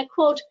thought, and I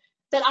quote,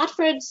 that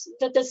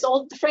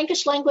the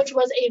Frankish language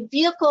was a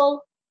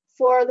vehicle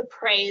for the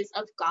praise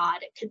of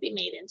God. It could be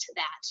made into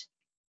that.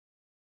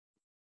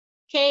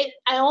 Okay,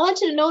 I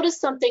want you to notice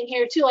something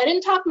here too. I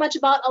didn't talk much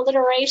about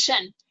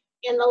alliteration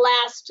in the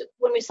last,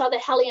 when we saw the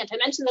Helliant. I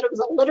mentioned that it was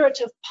a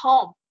alliterative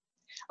poem.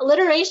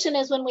 Alliteration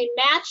is when we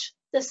match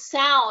the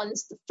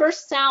sounds, the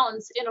first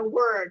sounds in a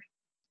word.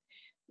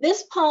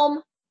 This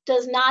poem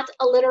does not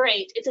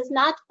alliterate. It does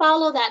not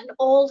follow that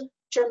old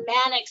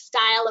Germanic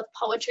style of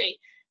poetry.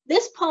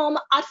 This poem,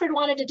 Ottfried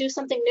wanted to do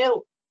something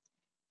new.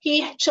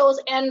 He chose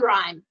end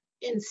rhyme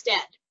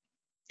instead.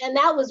 And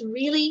that was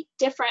really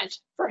different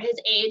for his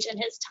age and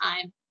his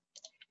time.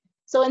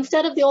 So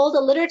instead of the old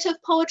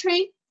alliterative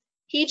poetry,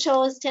 he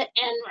chose to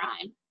end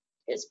rhyme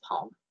his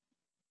poem.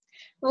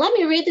 Let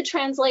me read the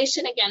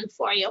translation again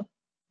for you.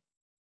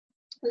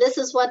 This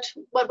is what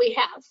we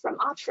have from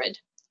Ottfried.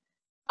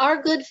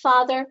 Our good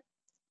Father,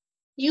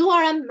 you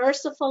are a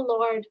merciful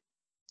Lord,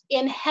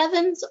 in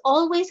heavens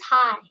always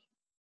high.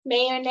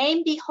 May your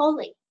name be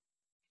holy.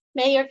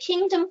 May your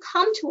kingdom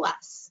come to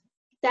us,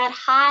 that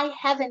high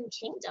heaven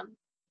kingdom.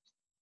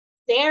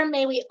 There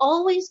may we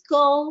always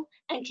go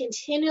and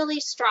continually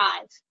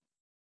strive.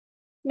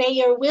 May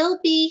your will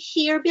be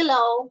here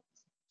below,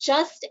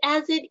 just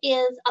as it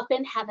is up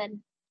in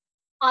heaven.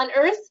 On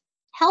earth,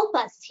 help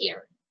us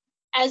here,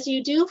 as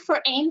you do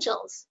for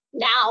angels,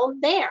 now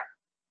there.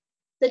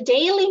 The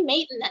daily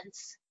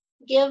maintenance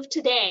give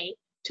today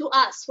to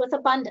us with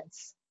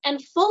abundance,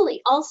 and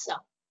fully also.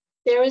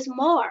 There is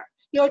more,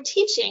 your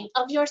teaching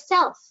of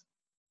yourself.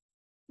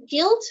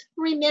 Guilt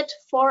remit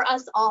for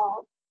us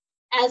all,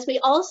 as we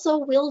also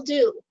will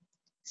do,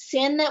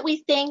 sin that we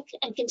think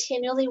and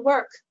continually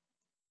work.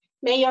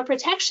 May your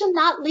protection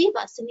not leave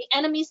us in the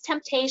enemy's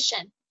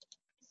temptation,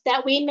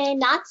 that we may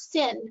not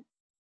sin,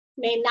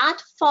 may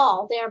not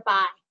fall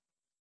thereby.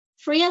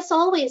 Free us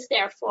always,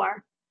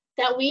 therefore,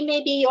 that we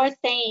may be your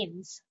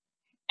thanes,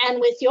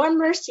 and with your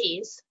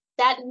mercies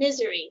that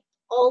misery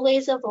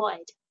always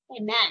avoid.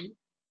 Amen.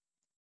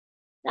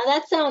 Now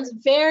that sounds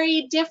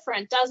very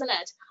different, doesn't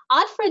it?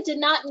 Ottfried did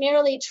not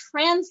merely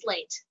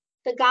translate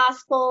the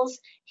Gospels.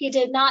 He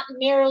did not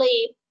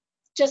merely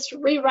just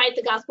rewrite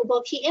the Gospel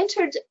book. He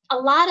entered a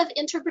lot of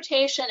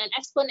interpretation and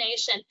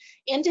explanation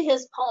into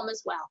his poem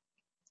as well.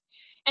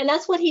 And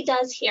that's what he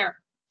does here.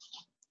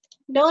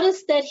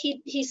 Notice that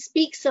he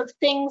speaks of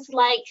things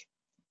like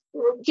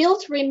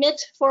guilt remit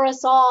for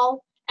us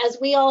all, as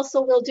we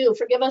also will do.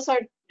 Forgive us our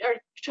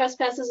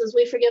trespasses as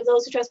we forgive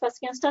those who trespass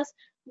against us.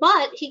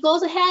 But he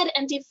goes ahead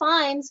and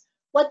defines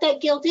what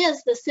that guilt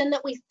is, the sin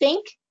that we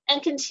think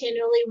and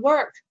continually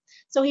work.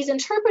 So he's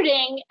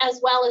interpreting as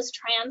well as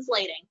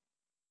translating.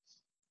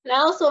 And I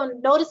also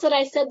notice that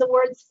I said the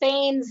word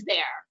thanes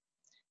there.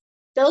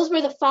 Those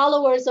were the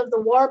followers of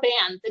the war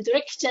band, the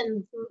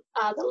Drichten,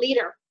 the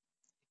leader.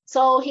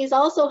 So he's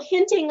also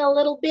hinting a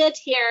little bit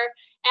here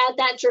at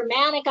that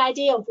Germanic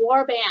idea of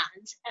war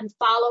band and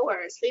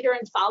followers, leader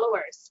and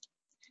followers,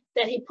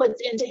 that he puts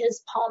into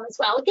his poem as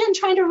well. Again,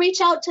 trying to reach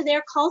out to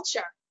their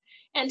culture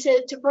and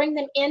to bring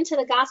them into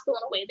the gospel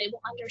in a way they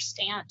will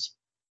understand.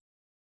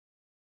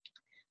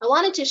 I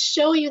wanted to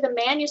show you the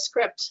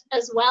manuscript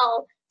as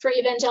well for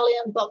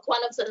Evangelion book,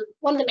 one of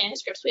the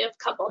manuscripts. We have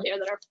a couple here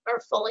that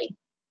are fully,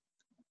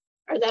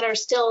 or that are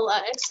still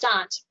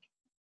extant.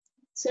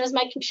 As soon as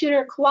my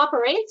computer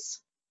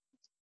cooperates,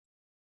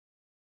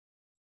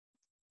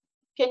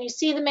 can you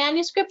see the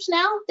manuscript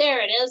now?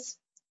 There it is.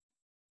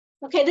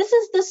 Okay, this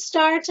is the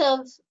start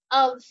of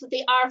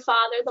the Our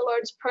Father, the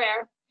Lord's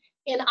Prayer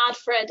in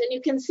Ottfried. And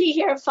you can see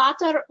here,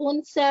 Vater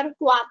unser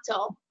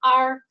guato,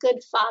 our good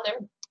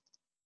Father.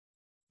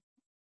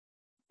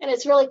 And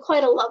it's really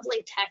quite a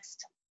lovely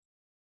text.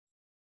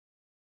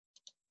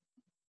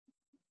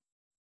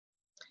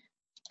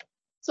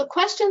 So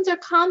questions or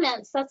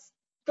comments? That's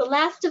the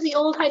last of the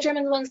Old High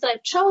German ones that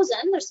I've chosen.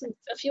 There's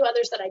a few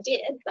others that I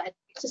did, but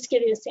just to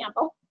give you a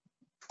sample.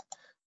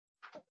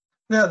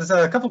 Yeah, there's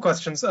a couple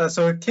questions.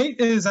 So Kate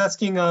is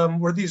asking,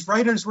 were these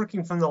writers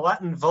working from the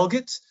Latin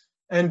Vulgate?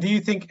 And do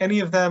you think any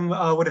of them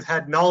would have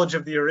had knowledge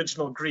of the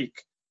original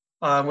Greek?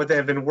 Would they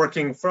have been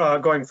working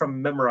going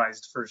from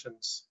memorized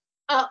versions?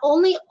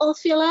 Only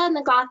Ulfila in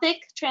the Gothic,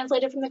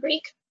 translated from the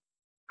Greek,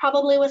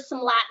 probably with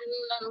some Latin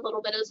and a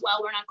little bit as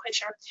well, we're not quite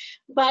sure.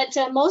 But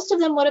most of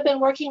them would have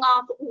been working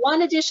off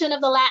one edition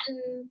of the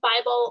Latin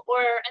Bible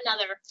or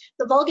another.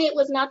 The Vulgate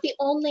was not the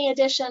only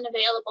edition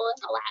available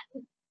in the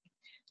Latin.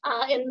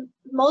 In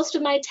most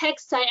of my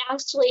texts, I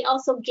actually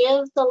also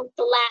give the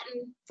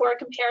Latin for a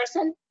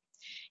comparison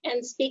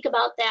and speak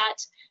about that.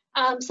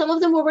 Some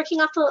of them were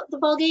working off the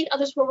Vulgate,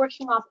 others were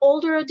working off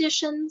older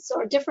editions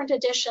or different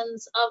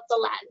editions of the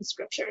Latin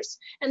scriptures.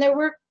 And there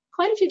were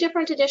quite a few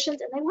different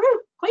editions, and they were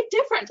quite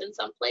different in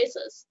some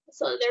places.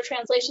 So their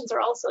translations are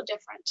also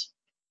different.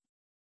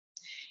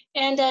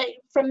 And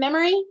from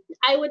memory,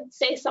 I would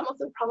say some of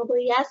them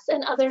probably yes,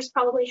 and others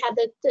probably had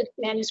the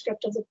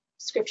manuscript of the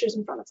scriptures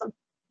in front of them.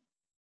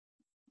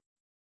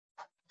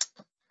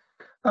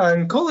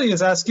 And Coley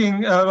is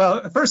asking,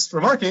 well, first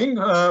remarking,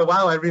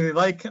 wow, I really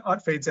like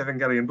Ottfried's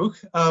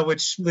Evangelienbuch,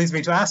 which leads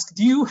me to ask,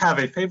 do you have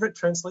a favorite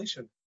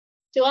translation?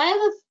 Do I have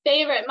a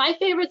favorite? My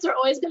favorites are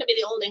always going to be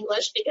the Old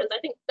English, because I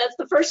think that's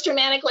the first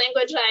Germanic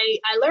language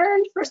I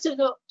learned, first of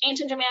the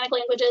ancient Germanic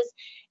languages.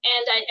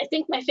 And I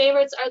think my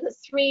favorites are the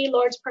 3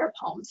 Lord's Prayer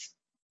poems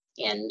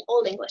in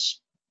Old English.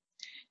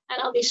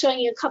 And I'll be showing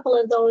you a couple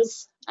of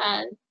those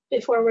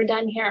before we're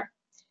done here.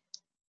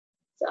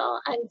 So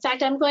in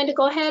fact, I'm going to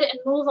go ahead and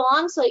move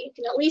along so you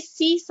can at least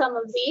see some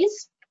of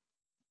these.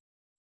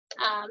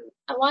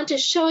 I want to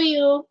show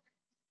you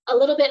a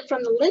little bit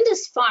from the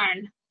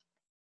Lindisfarne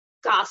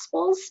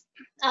Gospels.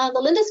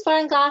 The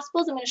Lindisfarne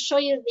Gospels, I'm going to show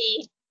you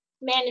the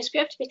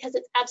manuscript because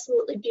it's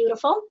absolutely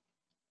beautiful.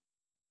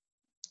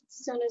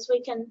 As soon as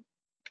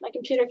my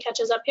computer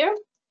catches up here.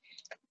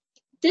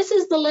 This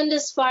is the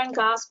Lindisfarne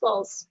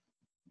Gospels,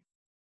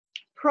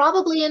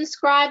 probably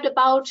inscribed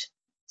about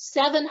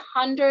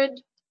 700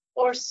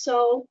 or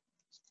so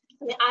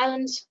in the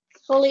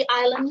holy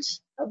island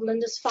of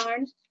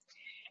Lindisfarne.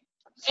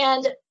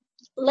 And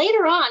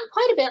later on,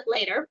 quite a bit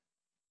later,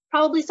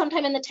 probably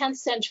sometime in the 10th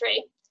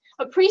century,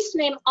 a priest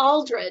named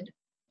Aldred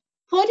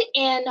put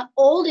in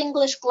Old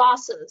English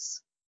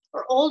glosses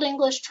or Old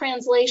English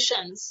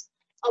translations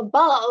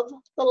above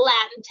the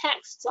Latin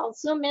texts. I'll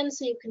zoom in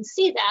so you can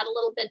see that a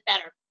little bit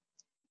better.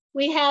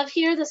 We have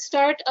here the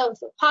start of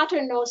the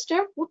Pater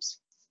Noster, whoops.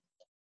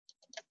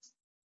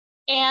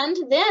 And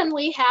then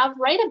we have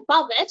right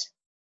above it,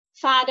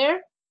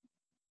 Fader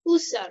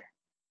Unser,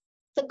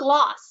 the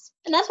gloss.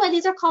 And that's why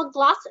these are called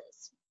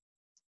glosses,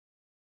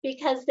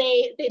 because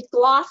they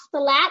gloss the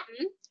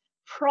Latin,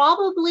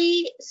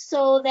 probably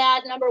so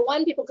that, number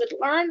one, people could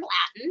learn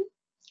Latin,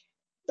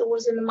 that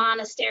was in the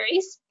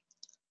monasteries.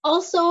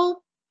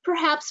 Also,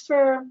 perhaps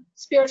for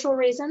spiritual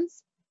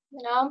reasons,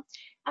 you know.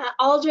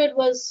 Aldred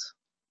was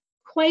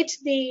quite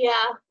the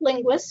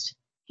linguist.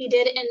 He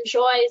did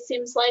enjoy,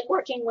 seems like,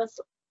 working with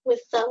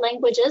the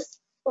languages,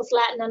 both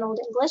Latin and Old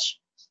English.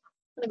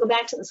 I'm gonna go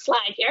back to the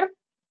slide here.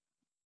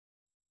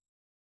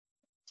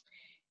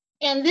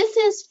 And this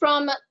is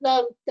from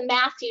the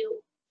Matthew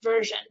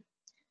version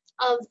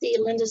of the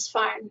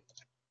Lindisfarne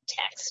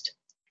text.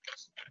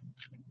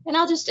 And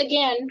I'll just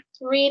again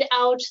read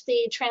out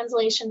the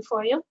translation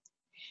for you.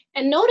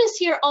 And notice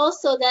here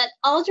also that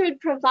Aldred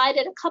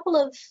provided a couple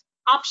of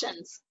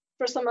options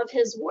for some of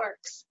his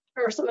works,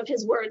 or some of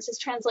his words, his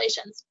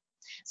translations.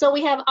 So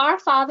we have, Our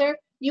Father,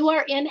 you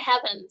are in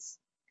heavens.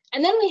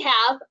 And then we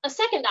have a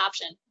second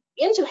option,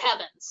 into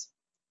heavens.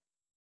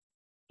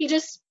 He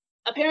just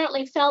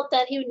apparently felt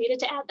that he needed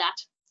to add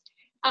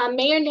that.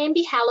 May your name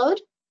be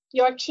hallowed,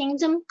 your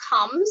kingdom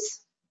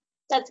comes.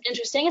 That's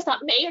interesting. It's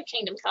not may your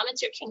kingdom come,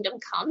 it's your kingdom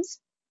comes.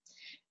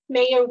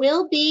 May your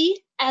will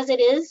be as it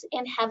is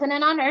in heaven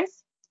and on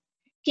earth.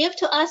 Give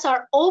to us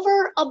our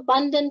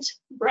overabundant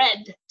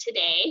bread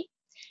today,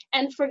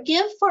 and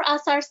forgive for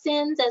us our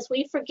sins as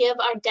we forgive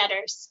our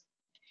debtors.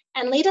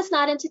 And lead us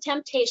not into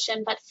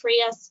temptation, but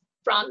free us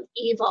from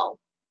evil.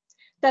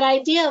 That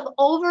idea of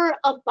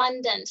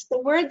overabundant, the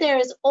word there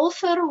is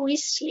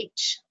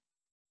overreichlich,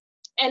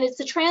 and it's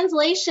the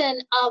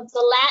translation of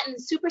the Latin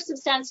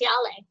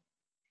supersubstantiale.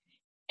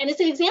 And it's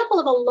an example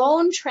of a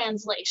loan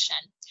translation.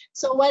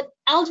 So what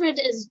Aldred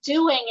is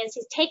doing is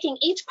he's taking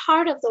each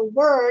part of the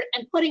word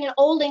and putting an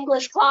Old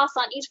English gloss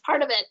on each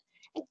part of it,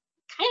 and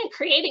kind of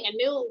creating a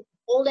new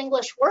Old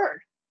English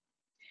word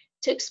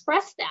to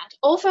express that.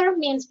 Over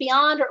means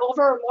beyond or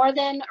over or more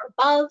than or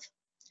above.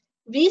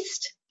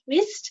 Vist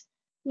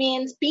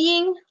means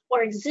being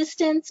or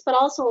existence, but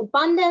also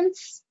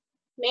abundance,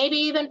 maybe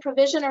even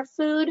provision or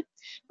food.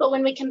 But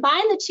when we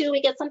combine the two,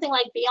 we get something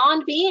like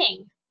beyond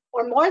being,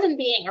 or more than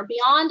being, or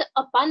beyond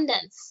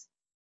abundance.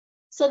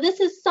 So this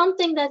is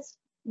something that's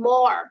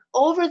more,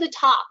 over the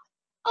top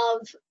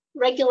of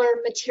regular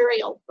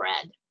material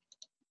bread.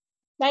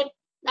 That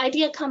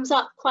idea comes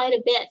up quite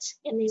a bit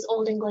in these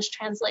Old English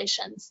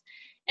translations.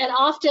 And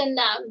often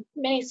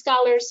many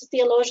scholars,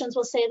 theologians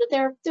will say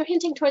that they're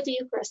hinting toward the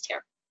Eucharist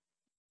here,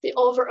 the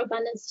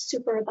overabundance,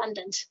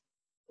 superabundant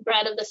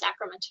bread of the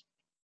sacrament.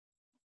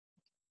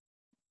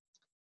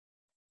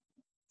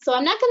 So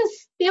I'm not going to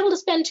be able to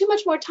spend too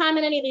much more time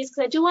on any of these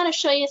because I do want to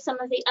show you some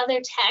of the other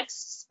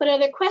texts. But are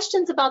there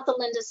questions about the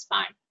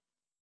Lindisfarne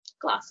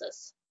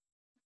glosses?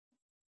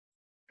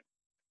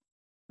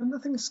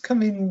 Nothing's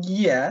come in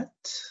yet,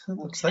 it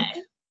looks like.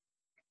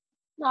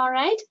 All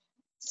right,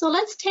 so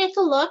let's take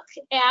a look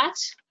at,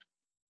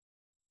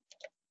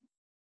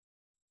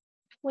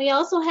 we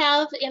also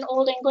have in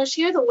Old English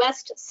here, the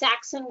West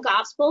Saxon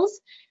Gospels.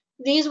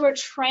 These were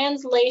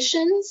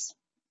translations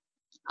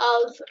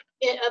of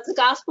the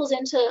Gospels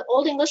into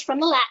Old English from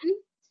the Latin.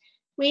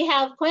 We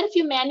have quite a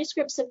few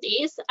manuscripts of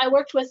these. I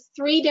worked with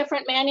 3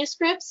 different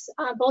manuscripts,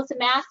 both the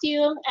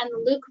Matthew and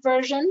the Luke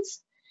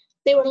versions.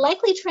 They were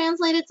likely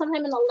translated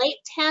sometime in the late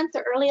 10th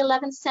or early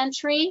 11th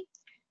century.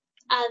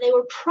 They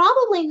were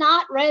probably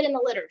not read in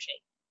the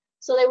liturgy.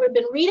 So they would have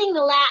been reading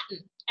the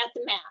Latin at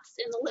the Mass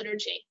in the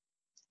liturgy.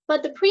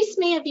 But the priests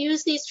may have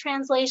used these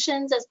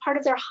translations as part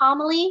of their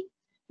homily,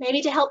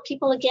 maybe to help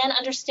people again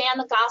understand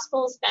the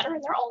Gospels better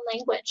in their own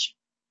language.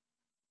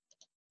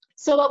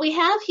 So what we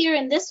have here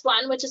in this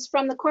one, which is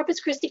from the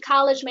Corpus Christi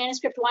College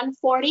Manuscript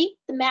 140,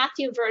 the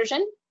Matthew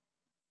version,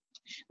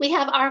 we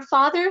have, Our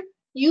Father,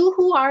 you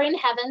who are in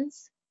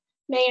heavens,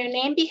 may your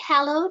name be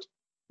hallowed,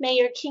 may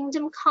your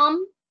kingdom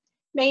come,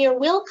 may your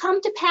will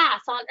come to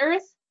pass on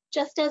earth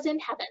just as in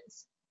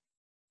heavens.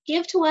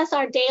 Give to us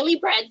our daily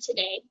bread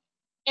today,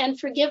 and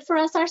forgive for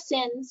us our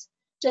sins,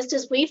 just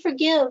as we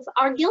forgive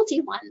our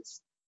guilty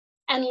ones.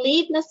 And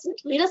lead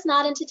us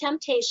not into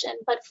temptation,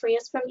 but free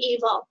us from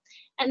evil.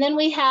 And then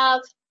we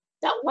have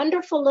that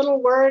wonderful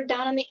little word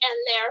down on the end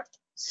there,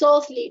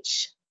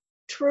 sothlich,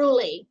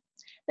 truly.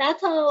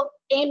 That's how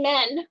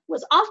amen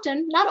was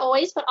often, not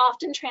always, but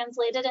often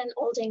translated in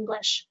Old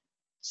English.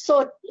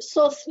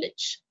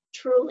 Sothlich,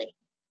 truly.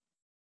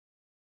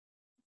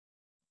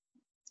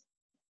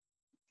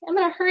 I'm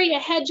going to hurry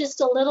ahead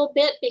just a little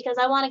bit because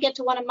I want to get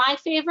to one of my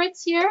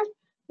favorites here,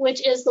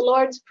 which is the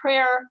Lord's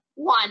Prayer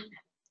 1.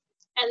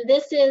 And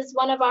this is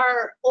one of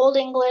our Old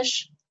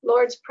English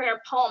Lord's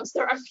Prayer poems.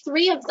 There are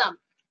 3 of them.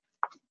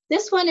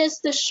 This one is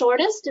the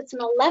shortest. It's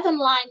an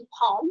 11-line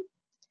poem,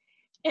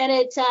 and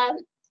it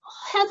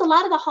has a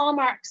lot of the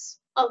hallmarks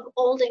of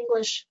Old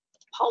English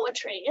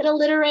poetry. It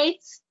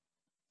alliterates.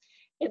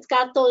 It's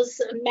got those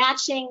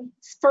matching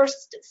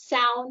first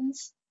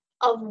sounds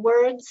of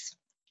words.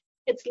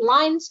 It's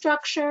line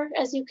structure,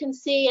 as you can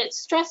see. It's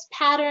stress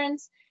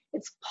patterns.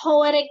 It's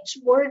poetic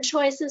word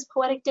choices,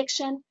 poetic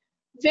diction,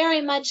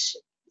 very much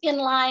in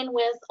line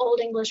with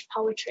Old English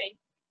poetry.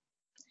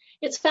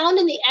 It's found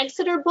in the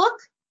Exeter book,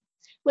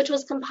 which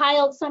was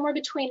compiled somewhere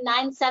between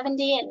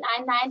 970 and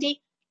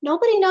 990.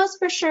 Nobody knows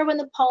for sure when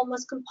the poem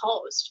was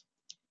composed.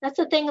 That's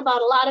the thing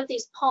about a lot of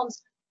these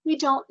poems, we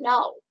don't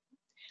know.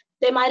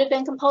 They might have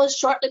been composed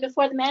shortly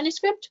before the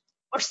manuscript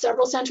or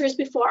several centuries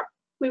before.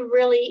 We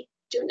really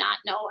do not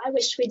know. I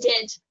wish we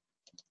did.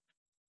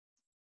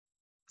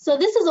 So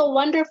this is a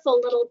wonderful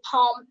little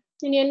poem.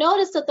 And you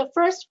notice that the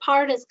first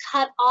part is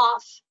cut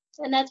off,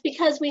 and that's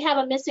because we have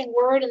a missing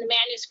word in the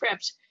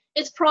manuscript.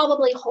 It's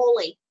probably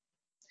holy,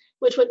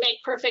 which would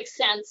make perfect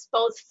sense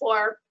both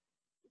for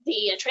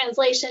the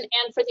translation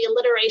and for the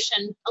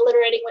alliteration,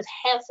 alliterating with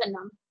hef in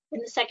them in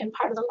the second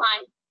part of the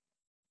line.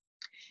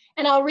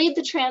 And I'll read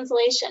the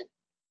translation.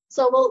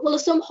 So we'll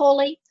assume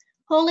holy.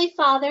 Holy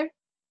Father,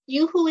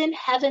 you who in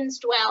heavens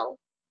dwell,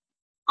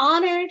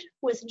 honored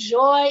with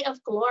joy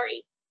of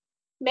glory,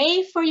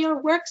 may for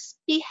your works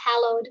be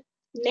hallowed,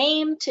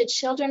 name to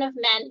children of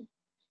men.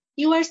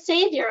 You are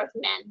Savior of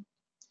men.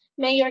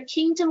 May your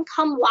kingdom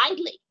come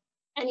widely,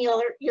 and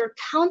your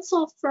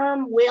counsel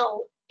firm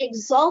will,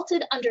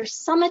 exalted under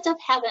summit of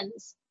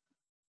heavens,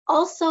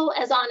 also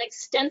as on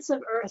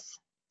extensive earth.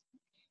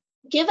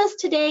 Give us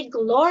today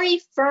glory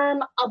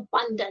firm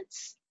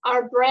abundance,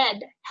 our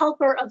bread,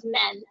 helper of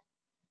men,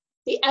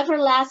 the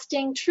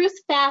everlasting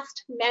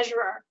truth-fast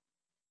measurer.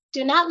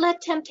 Do not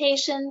let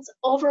temptations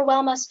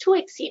overwhelm us too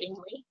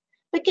exceedingly,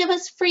 but give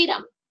us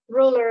freedom,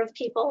 ruler of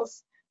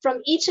peoples,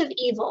 from each of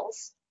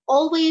evils,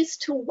 always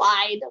to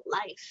wide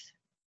life.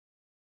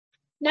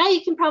 Now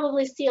you can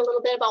probably see a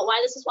little bit about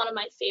why this is one of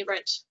my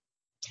favorite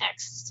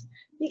texts,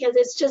 because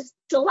it's just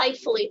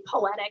delightfully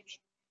poetic.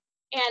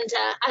 And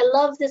I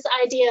love this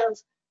idea of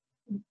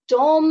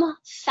dom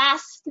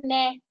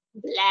fasne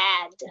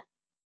blad,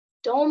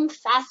 dom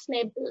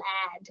fasne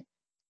blad,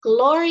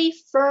 glory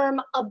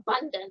firm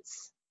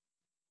abundance.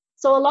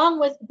 So along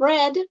with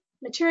bread,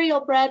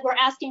 material bread, we're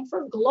asking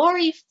for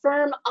glory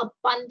firm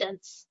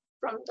abundance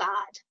from God.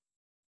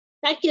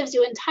 That gives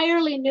you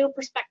entirely new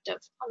perspective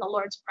on the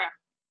Lord's Prayer.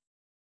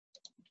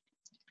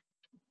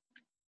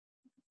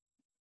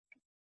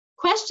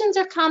 Questions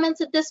or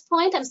comments at this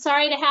point? I'm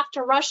sorry to have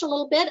to rush a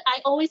little bit. I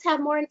always have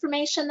more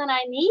information than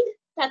I need.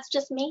 That's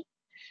just me.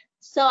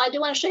 So I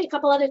do want to show you a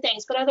couple other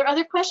things, but are there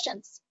other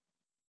questions?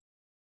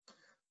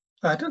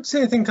 I don't see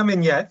anything come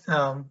in yet.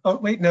 Oh,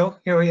 wait, no,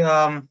 here we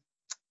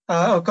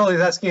Colley's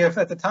asking if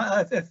at the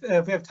time,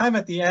 if we have time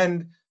at the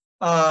end,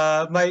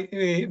 might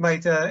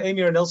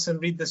Amy or Nelson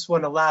read this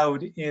one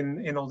aloud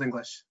in Old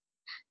English?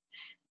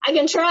 I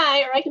can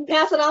try, or I can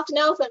pass it off to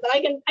Nelson, but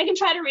I can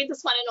try to read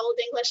this one in Old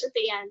English at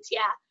the end.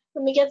 Yeah,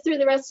 when we get through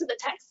the rest of the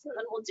text, and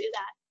then we'll do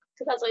that,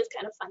 because that's always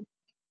kind of fun.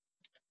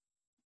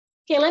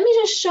 Okay, let me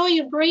just show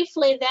you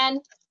briefly then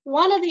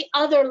one of the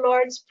other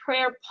Lord's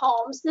Prayer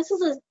poems. This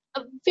is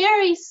a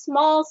very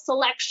small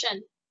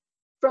selection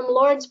from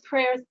Lord's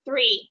Prayer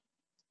 3.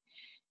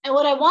 And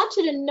what I want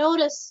you to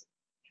notice,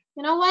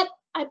 you know what?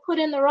 I put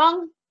in the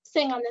wrong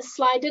thing on this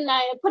slide, didn't I?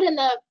 I put in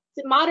the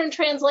modern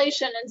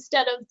translation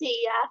instead of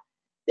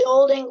the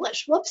Old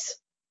English. Whoops.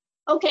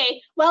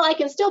 Okay, well, I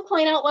can still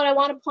point out what I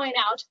want to point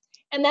out,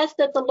 and that's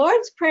that the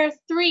Lord's Prayer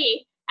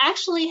 3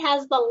 actually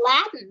has the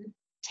Latin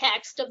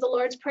text of the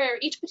Lord's Prayer,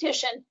 each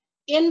petition,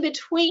 in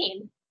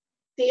between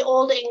the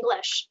Old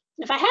English.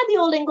 If I had the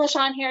Old English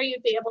on here,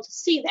 you'd be able to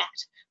see that,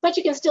 but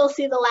you can still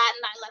see the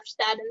Latin. I left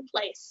that in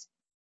place.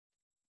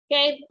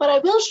 Okay, but I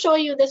will show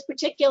you this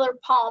particular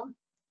poem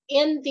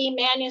in the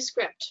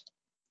manuscript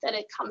that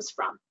it comes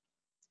from,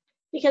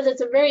 because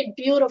it's a very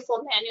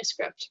beautiful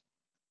manuscript.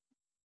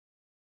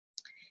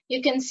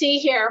 You can see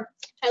here,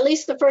 at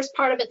least the first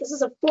part of it. This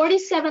is a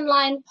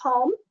 47-line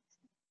poem,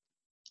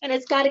 and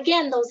it's got,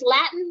 again, those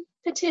Latin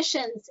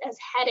petitions as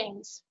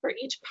headings for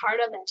each part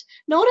of it.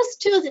 Notice,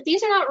 too, that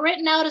these are not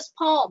written out as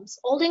poems.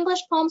 Old English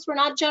poems were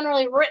not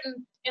generally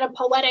written in a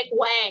poetic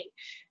way.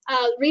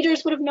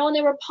 Readers would have known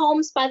they were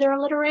poems by their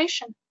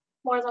alliteration,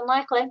 more than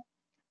likely.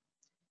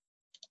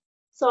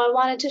 So I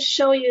wanted to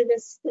show you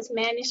this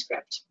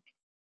manuscript.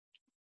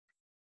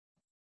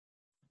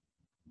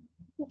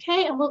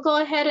 Okay, and we'll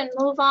go ahead and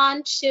move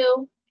on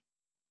to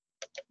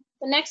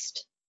the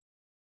next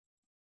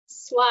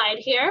slide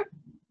here.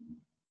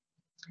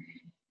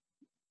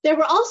 There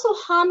were also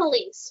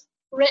homilies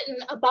written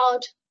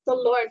about the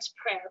Lord's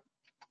Prayer.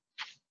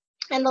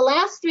 And the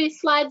last 3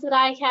 slides that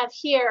I have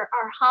here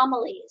are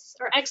homilies,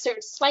 or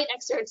excerpts, slight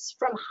excerpts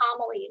from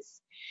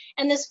homilies.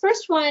 And this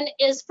first one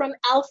is from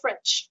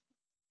Ælfric.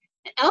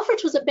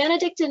 Ælfric was a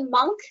Benedictine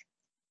monk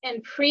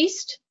and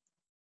priest.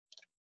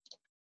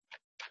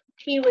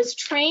 He was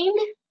trained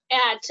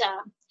at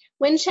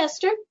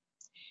Winchester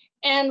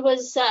and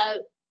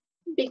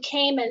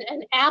became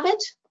an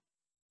abbot,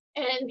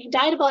 and he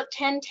died about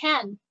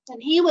 1010.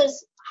 And he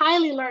was a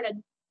highly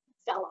learned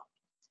fellow.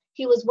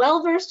 He was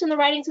well versed in the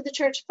writings of the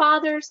Church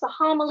Fathers, the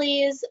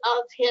homilies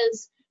of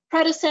his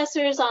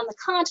predecessors on the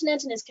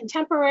continent and his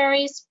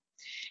contemporaries.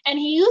 And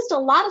he used a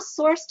lot of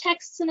source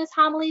texts in his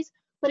homilies,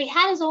 but he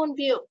had his own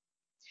view.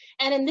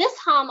 And in this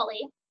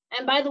homily,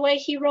 and by the way,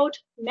 he wrote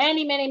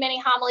many, many,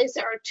 many homilies.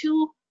 There are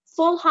 2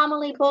 full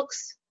homily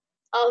books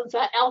of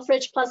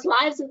Ælfric plus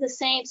Lives of the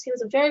Saints. He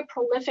was a very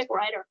prolific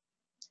writer.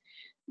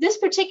 This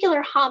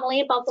particular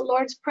homily about the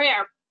Lord's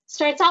Prayer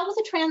starts out with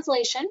a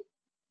translation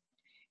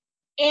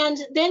and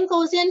then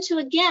goes into,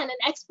 again,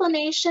 an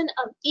explanation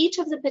of each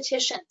of the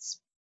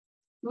petitions,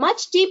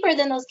 much deeper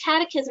than those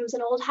catechisms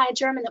in Old High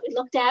German that we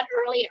looked at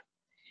earlier.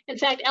 In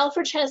fact,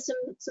 Ælfric has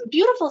some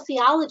beautiful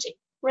theology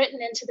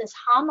written into this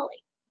homily.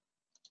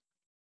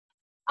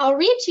 I'll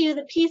read to you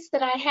the piece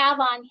that I have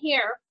on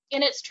here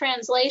in its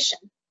translation,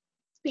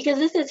 because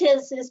this is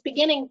his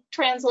beginning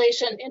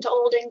translation into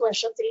Old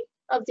English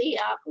of the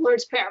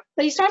Lord's Prayer.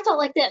 But he starts out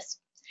like this.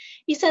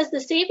 He says, "The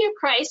Savior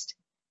Christ,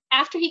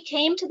 after he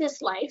came to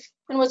this life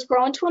and was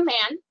grown to a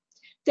man,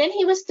 then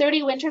he was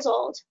 30 winters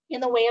old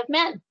in the way of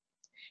men.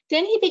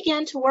 Then he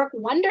began to work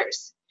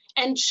wonders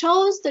and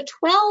chose the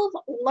 12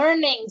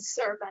 learning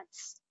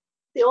servants."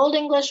 The Old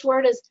English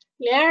word is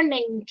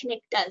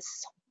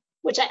lærlingeknægtes,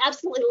 which I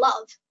absolutely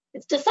love.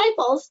 It's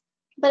disciples,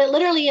 but it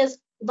literally is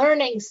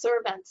learning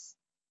servants,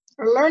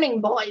 or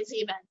learning boys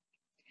even.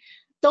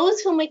 "Those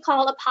whom we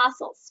call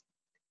apostles.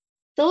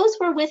 Those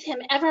were with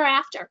him ever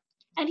after,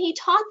 and he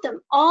taught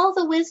them all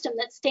the wisdom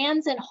that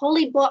stands in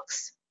holy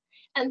books,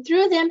 and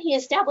through them he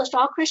established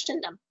all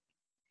Christendom.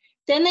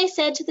 Then they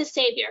said to the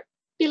Savior,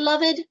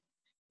 'Beloved,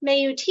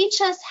 may you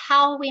teach us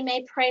how we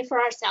may pray for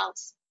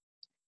ourselves.'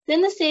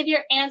 Then the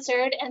Savior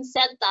answered and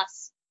said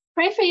thus,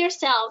 'Pray for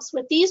yourselves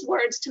with these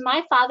words to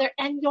my Father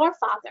and your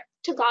Father,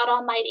 to God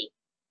Almighty.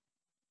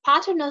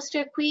 Pater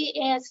noster qui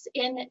es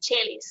in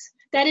celis.'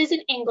 That is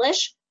in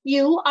English,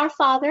 'You, our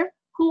Father,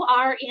 who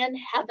are in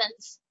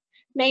heavens.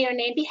 May your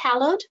name be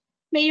hallowed.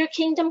 May your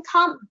kingdom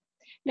come.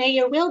 May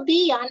your will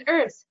be on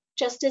earth,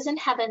 just as in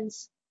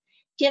heavens.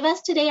 Give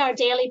us today our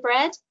daily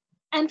bread,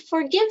 and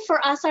forgive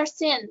for us our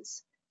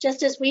sins,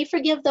 just as we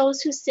forgive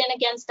those who sin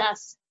against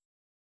us.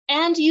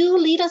 And you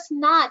lead us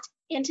not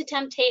into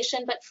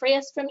temptation, but free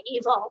us from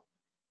evil.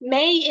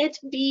 May it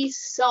be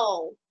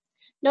so."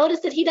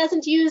 Notice that he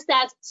doesn't use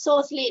that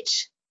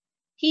 "sothlich."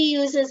 He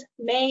uses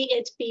 "may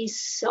it be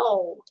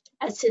so"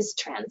 as his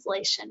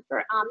translation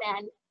for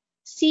amen.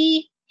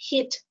 Si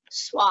hit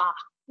soit.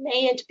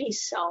 May it be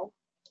so.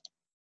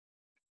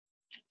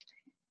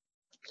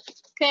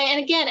 Okay,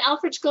 and again,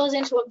 Ælfric goes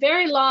into a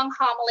very long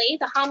homily.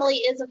 The homily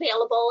is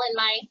available in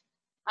my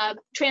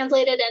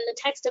translated, and the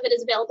text of it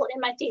is available in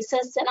my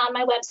thesis and on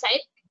my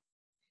website.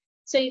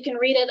 So you can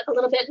read it a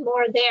little bit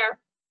more there.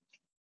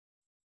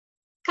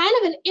 Kind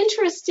of an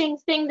interesting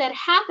thing that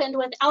happened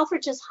with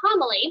Ælfric's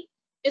homily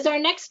is our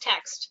next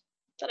text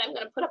that I'm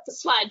going to put up the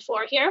slide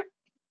for here.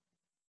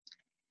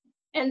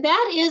 And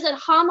that is a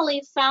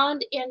homily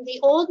found in the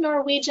Old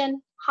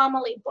Norwegian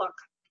Homily Book.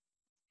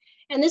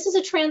 And this is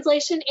a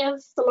translation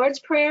of the Lord's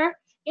Prayer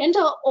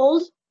into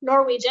Old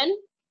Norwegian,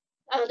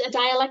 a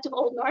dialect of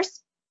Old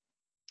Norse.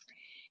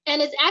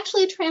 And it's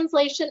actually a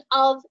translation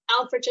of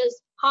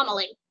Alfred's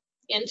homily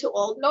into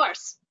Old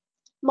Norse,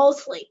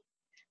 mostly.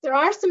 There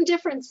are some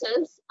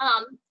differences.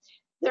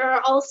 There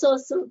are also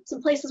some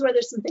places where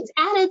there's some things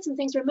added, some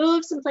things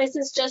removed, some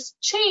places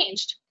just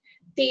changed.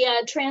 The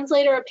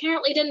translator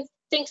apparently didn't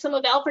think some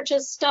of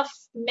Alfred's stuff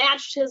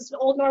matched his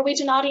Old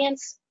Norwegian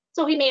audience,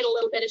 so he made a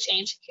little bit of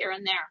change here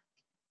and there.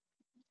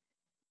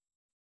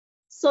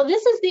 So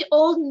this is the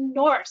Old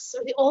Norse,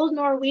 or the Old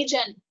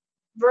Norwegian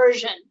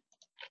version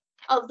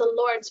of the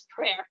Lord's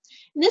Prayer.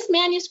 And this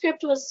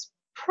manuscript was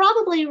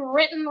probably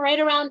written right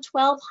around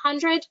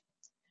 1200.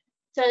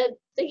 The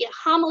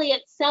homily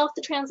itself,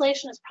 the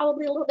translation, is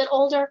probably a little bit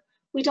older.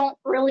 We don't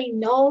really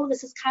know.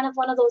 This is kind of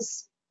one of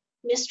those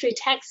mystery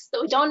texts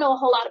that we don't know a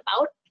whole lot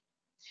about.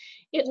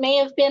 It may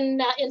have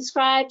been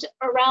inscribed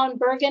around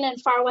Bergen in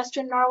far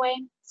western Norway.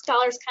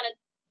 Scholars kind of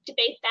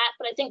debate that,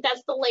 but I think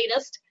that's the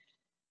latest.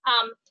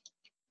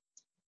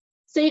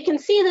 So you can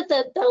see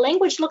that the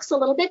language looks a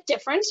little bit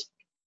different.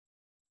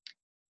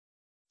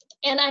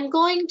 And I'm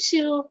going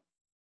to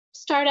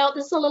start out,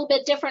 this is a little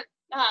bit different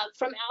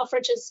from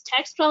Alfred's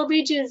text, but I'll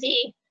read you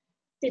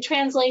the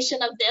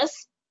translation of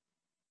this.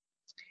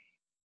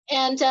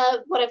 And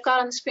what I've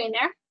got on the screen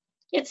there.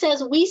 It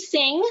says, we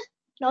sing.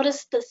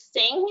 Notice the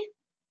sing.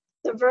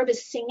 The verb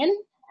is singen,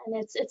 and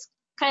it's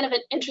kind of an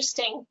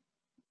interesting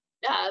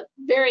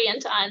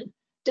variant on,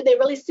 did they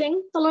really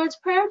sing the Lord's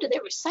Prayer? Did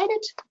they recite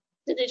it?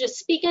 Did they just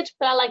speak it?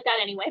 But I like that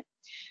anyway.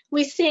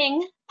 We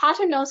sing,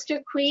 Pater Noster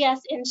qui es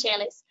in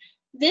caelis.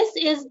 This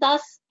is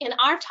thus in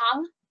our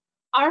tongue,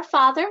 our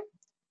Father,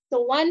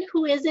 the one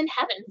who is in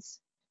heavens,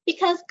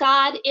 because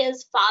God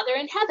is Father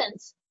in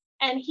heavens,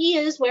 and he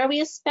is where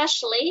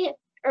especially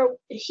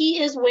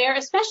he is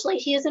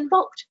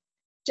invoked,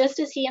 just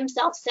as he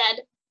himself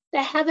said,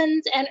 the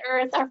heavens and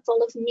earth are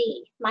full of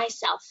me,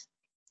 myself.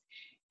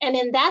 And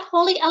in that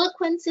holy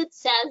eloquence it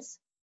says,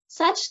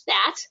 such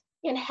that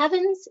in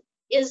heavens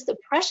is the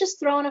precious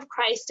throne of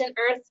Christ and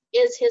earth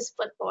is his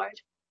footboard.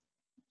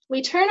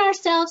 We turn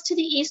ourselves to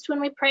the east when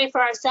we pray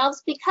for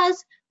ourselves,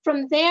 because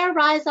from there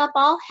rise up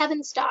all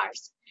heaven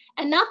stars,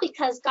 and not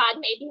because God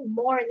may be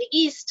more in the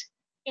east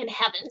in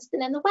heavens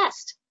than in the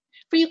west.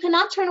 For you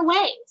cannot turn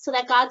away so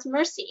that God's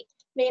mercy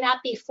may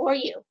not be for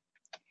you.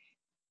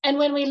 And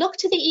when we look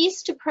to the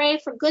east to pray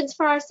for goods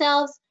for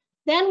ourselves,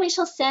 then we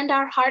shall send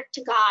our heart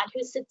to God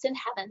who sits in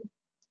heaven.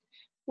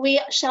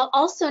 We shall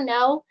also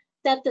know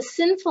that the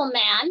sinful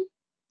man,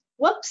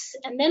 whoops,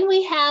 and then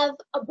we have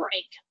a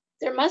break.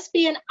 There must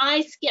be an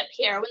I skip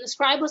here. When the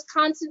scribe was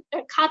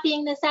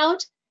copying this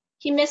out,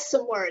 he missed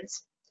some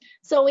words.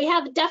 So we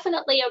have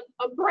definitely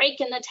a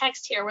break in the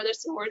text here where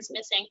there's some words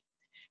missing,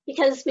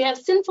 because we have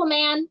sinful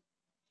man,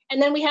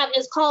 and then we have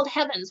is called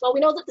heavens. Well, we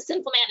know that the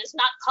sinful man is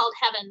not called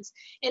heavens.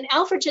 In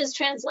Alfred's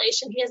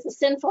translation, he has the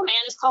sinful man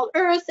is called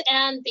earth,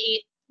 and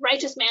the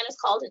righteous man is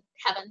called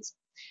heavens.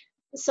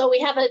 So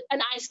we have an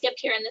I skip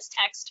here in this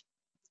text.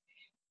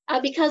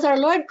 Because our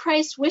Lord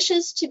Christ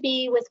wishes to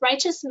be with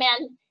righteous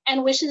men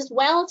and wishes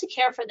well to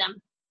care for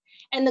them.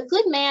 And the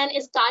good man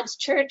is God's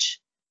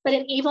church, but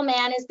an evil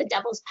man is the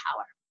devil's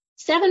power.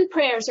 7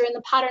 prayers are in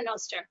the Pater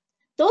Noster.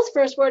 Those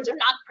first words are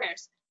not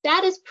prayers.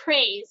 That is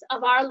praise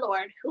of our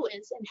Lord who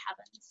is in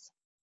heavens.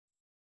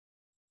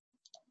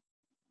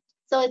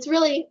 So it's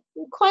really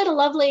quite a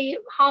lovely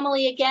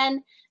homily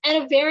again,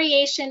 and a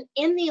variation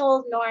in the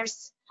Old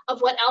Norse of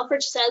what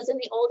Alfred says in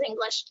the Old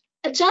English,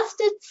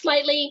 adjusted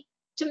slightly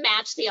to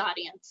match the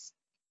audience.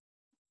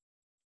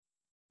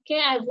 Okay,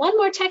 I have one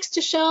more text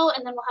to show,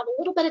 and then we'll have a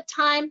little bit of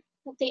time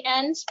at the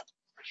end.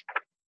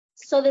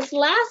 So this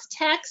last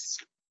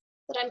text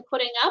that I'm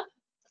putting up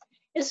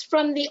is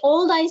from the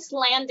Old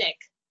Icelandic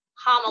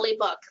homily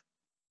book.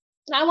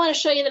 And I want to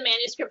show you the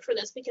manuscript for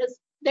this, because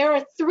there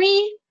are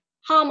 3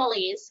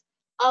 homilies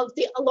of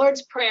the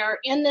Lord's Prayer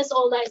in this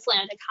Old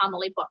Icelandic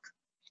homily book.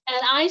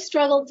 And I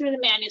struggled through the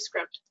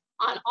manuscript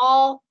on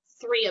all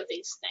 3 of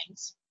these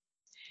things.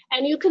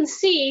 And you can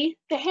see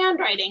the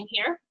handwriting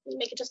here. Let me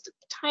make it just a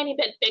tiny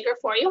bit bigger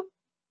for you.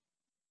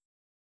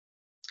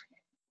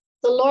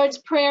 The Lord's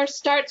Prayer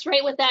starts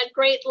right with that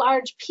great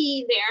large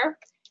P there.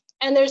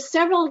 And there's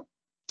several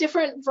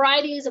different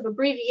varieties of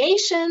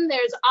abbreviation.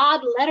 There's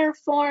odd letter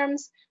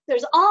forms.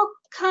 There's all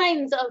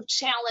kinds of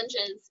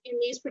challenges in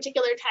these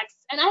particular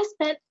texts. And I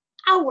spent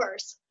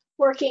hours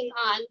working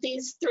on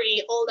these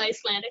 3 Old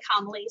Icelandic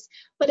homilies.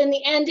 But in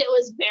the end, it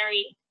was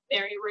very,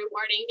 very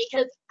rewarding,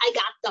 because I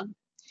got them,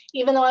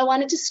 even though I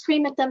wanted to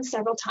scream at them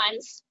several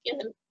times in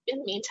the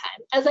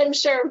meantime, as I'm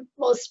sure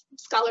most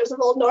scholars of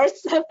Old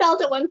Norse have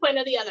felt at one point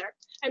or the other.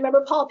 I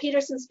remember Paul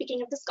Peterson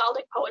speaking of the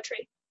skaldic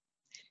poetry.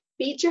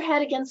 Beat your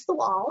head against the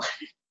wall.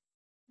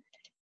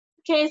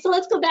 Okay, so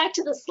let's go back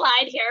to the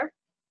slide here.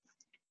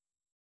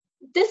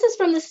 This is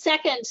from the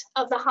second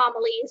of the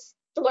homilies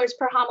the Lord's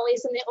Prayer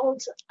homilies in the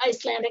old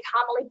Icelandic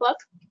homily book.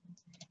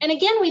 And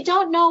again, we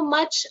don't know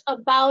much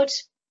about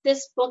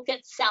this book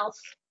itself.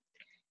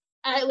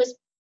 It was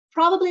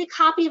probably a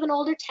copy of an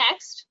older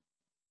text.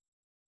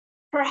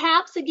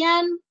 Perhaps,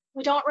 again,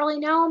 we don't really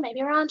know,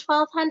 maybe around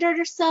 1200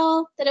 or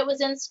so that it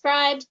was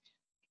inscribed.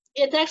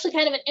 It's actually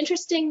kind of an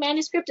interesting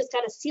manuscript. It's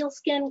got a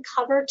sealskin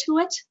cover to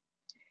it.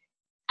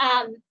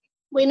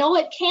 We know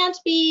it can't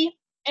be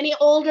any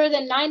older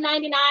than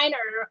 999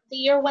 or the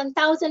year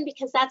 1000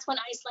 because that's when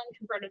Iceland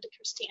converted to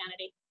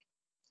Christianity.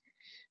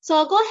 So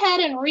I'll go ahead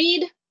and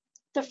read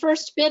the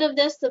first bit of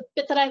this, the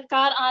bit that I've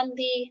got on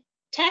the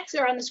text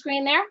or on the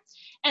screen there,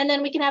 and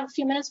then we can have a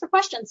few minutes for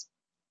questions.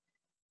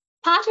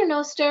 Pater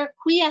noster,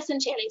 qui es in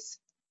celis,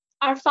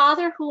 our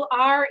Father who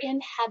are in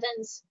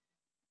heavens,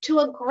 to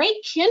a great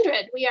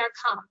kindred we are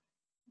come,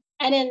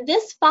 and in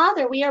this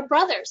Father we are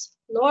brothers,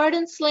 lord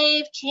and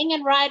slave, king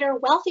and rider,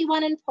 wealthy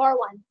one and poor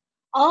one.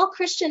 All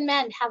Christian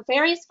men have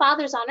various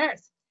fathers on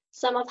earth,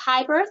 some of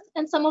high birth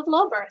and some of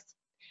low birth,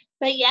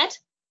 but yet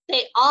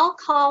they all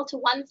call to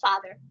one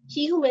Father,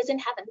 he who is in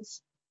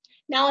heavens.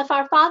 Now if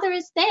our Father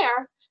is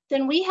there,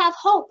 then we have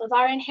hope of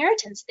our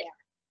inheritance there.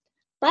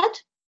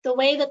 But the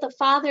way that the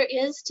Father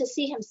is to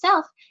see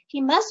himself,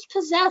 he must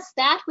possess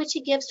that which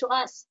he gives to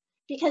us,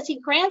 because he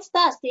grants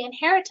thus the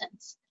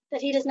inheritance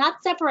that he does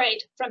not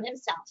separate from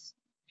himself.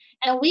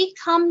 And we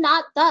come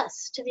not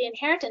thus to the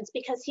inheritance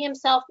because he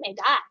himself may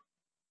die.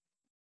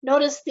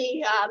 Notice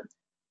the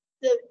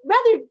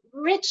rather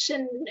rich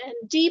and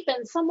deep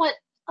and somewhat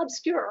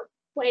obscure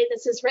way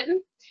this is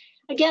written.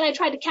 Again, I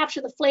tried to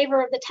capture the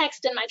flavor of the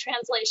text in my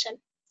translation,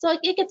 so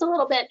it gets a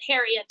little bit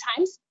hairy at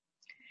times.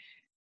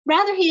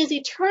 Rather, he is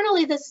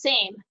eternally the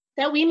same,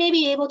 that we may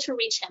be able to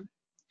reach him.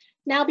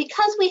 Now,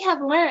 because we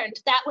have learned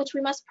that which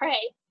we must pray,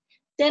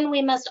 then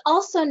we must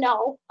also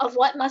know of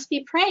what must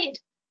be prayed,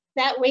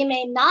 that we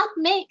may not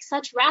make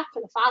such wrath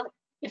for the Father,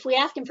 if we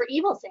ask him for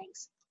evil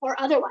things, or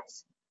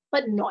otherwise,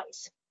 but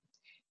noise.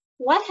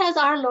 What has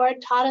our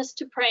Lord taught us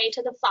to pray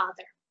to the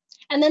Father?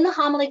 And then the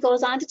homily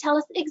goes on to tell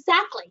us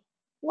exactly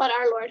what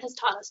our Lord has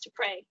taught us to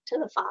pray to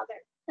the Father,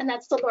 and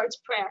that's the Lord's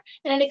Prayer,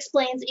 and it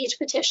explains each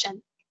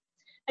petition.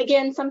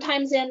 Again,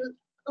 sometimes in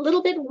a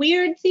little bit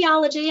weird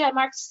theology, I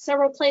marked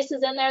several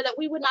places in there that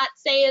we would not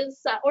say is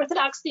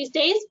orthodox these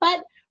days,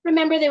 but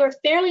remember they were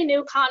fairly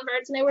new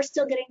converts and they were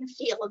still getting the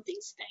feel of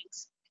these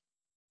things.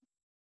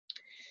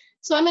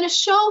 So I'm going to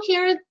show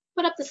here,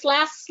 put up this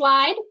last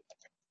slide.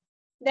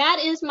 That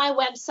is my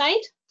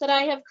website that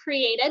I have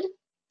created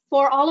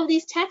for all of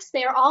these texts.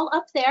 They are all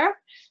up there.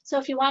 So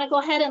if you want to go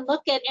ahead and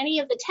look at any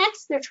of the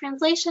texts, their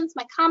translations,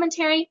 my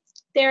commentary,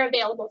 they're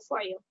available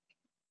for you.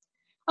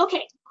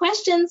 Okay,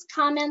 questions,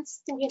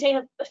 comments? We can take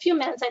a few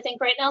minutes, I think,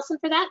 right, Nelson,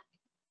 for that?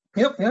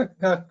 Yep, yeah,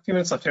 got a few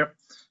minutes left here.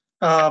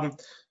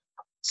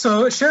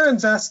 So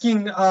Sharon's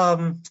asking,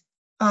 what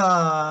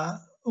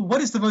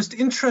is the most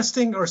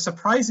interesting or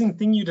surprising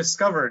thing you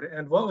discovered,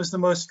 and what was the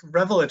most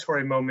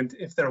revelatory moment,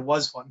 if there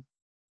was one?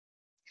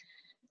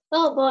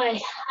 Oh boy,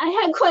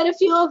 I had quite a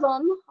few of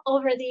them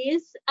over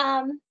these.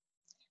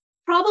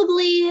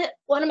 Probably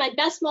one of my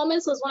best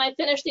moments was when I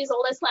finished these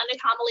old Icelandic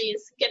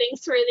homilies, getting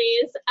through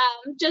these,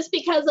 just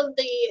because of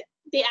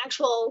the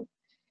actual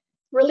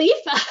relief,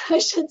 I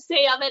should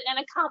say, of it and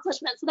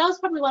accomplishment. So that was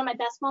probably one of my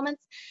best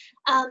moments.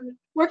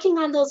 Working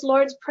on those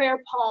Lord's Prayer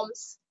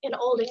poems in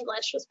Old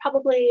English was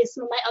probably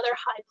some of my other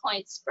high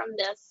points from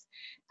this.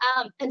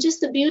 And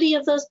just the beauty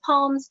of those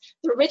poems,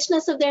 the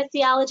richness of their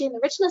theology and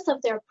the richness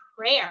of their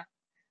prayer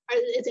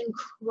is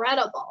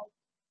incredible.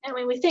 And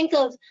when we think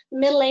of the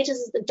Middle Ages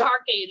as the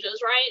Dark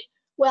Ages, right?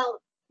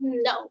 Well,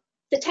 no,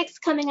 the texts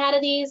coming out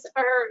of these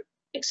are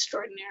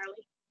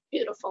extraordinarily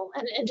beautiful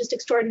and just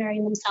extraordinary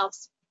in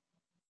themselves.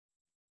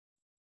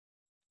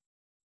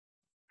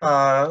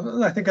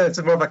 I think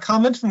it's more of a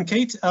comment from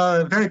Kate.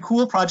 Very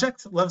cool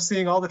project. Love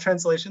seeing all the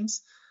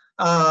translations.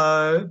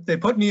 They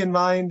put me in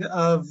mind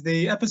of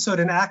the episode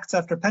in Acts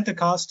after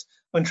Pentecost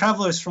when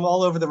travelers from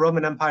all over the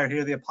Roman Empire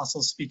hear the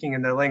apostles speaking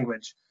in their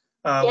language.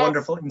 Yes.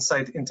 Wonderful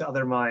insight into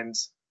other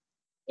minds.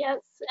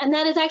 Yes, and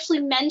that is actually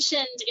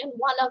mentioned in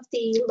one of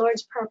the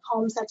Lord's Prayer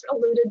poems that's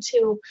alluded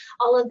to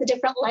all of the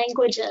different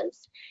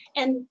languages.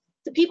 And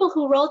the people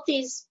who wrote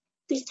these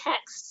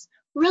texts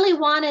really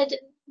wanted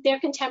their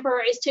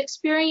contemporaries to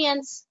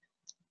experience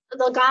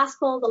the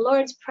gospel, the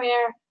Lord's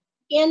Prayer,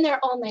 in their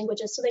own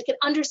languages so they could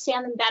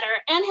understand them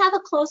better and have a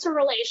closer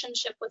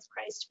relationship with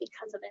Christ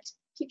because of it.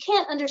 If you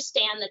can't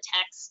understand the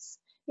texts,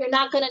 you're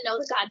not going to know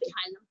the God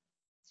behind them.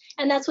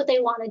 And that's what they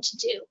wanted to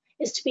do,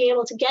 is to be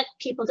able to get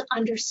people to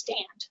understand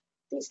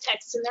these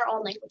texts in their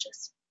own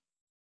languages.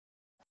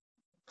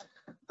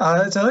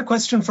 It's another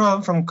question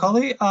from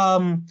Cully.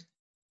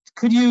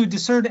 Could you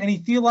discern any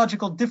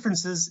theological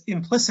differences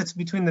implicit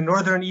between the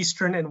Northern,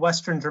 Eastern, and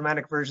Western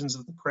Germanic versions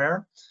of the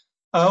prayer?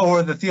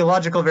 Or the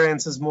theological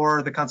variance is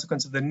more the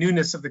consequence of the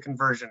newness of the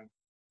conversion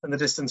and the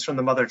distance from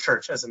the mother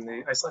church, as in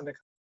the Icelandic?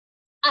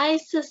 I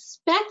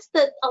suspect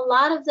that a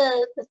lot of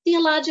the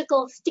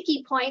theological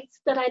sticky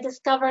points that I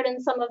discovered in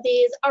some of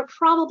these are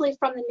probably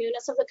from the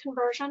newness of the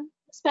conversion,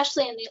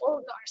 especially in the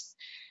Old Norse.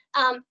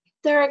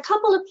 There are a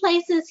couple of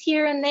places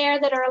here and there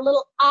that are a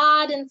little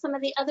odd in some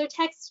of the other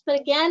texts, but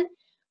again,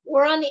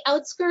 we're on the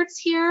outskirts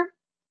here.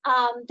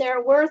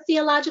 There were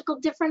theological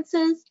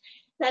differences.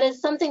 That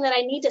is something that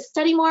I need to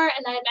study more,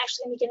 and I'm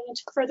actually going to be getting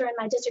into further in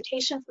my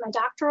dissertation for my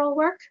doctoral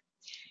work.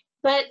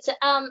 But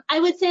I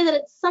would say that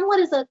it somewhat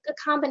is a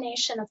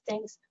combination of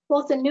things,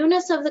 both the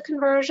newness of the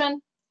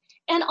conversion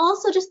and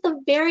also just the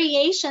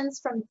variations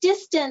from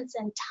distance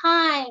and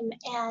time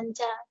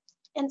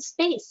and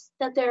space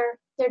that they're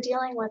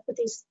dealing with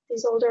these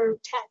older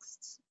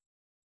texts.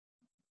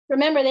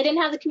 Remember, they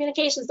didn't have the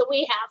communications that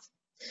we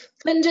have.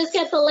 Couldn't just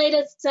get the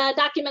latest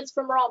documents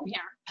from Rome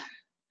here.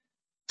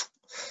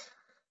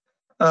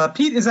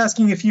 Pete is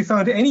asking if you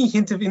found any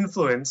hint of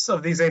influence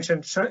of these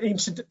ancient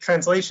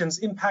translations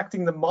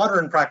impacting the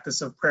modern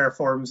practice of prayer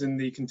forms in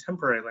the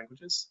contemporary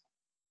languages.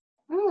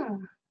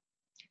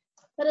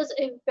 That is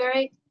a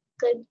very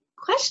good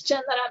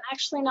question that I'm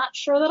actually not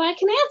sure that I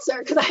can answer,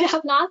 because I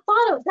have not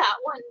thought of that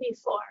one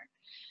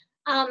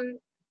before.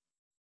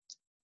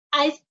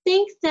 I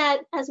think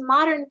that as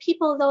modern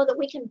people, though, that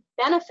we can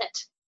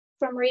benefit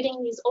from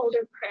reading these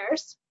older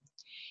prayers,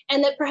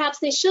 and that perhaps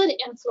they should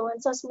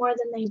influence us more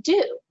than they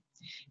do.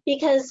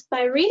 Because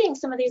by reading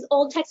some of these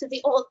old texts of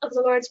the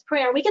Lord's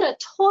Prayer, we get a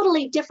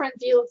totally different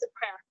view of the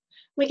prayer.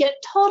 We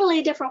get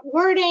totally different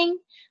wording.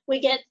 We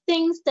get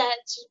things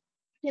that,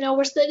 you know,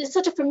 it's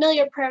such a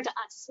familiar prayer to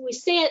us. We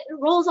say it, it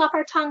rolls off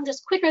our tongue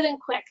just quicker than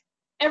quick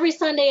every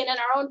Sunday and in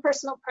our own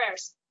personal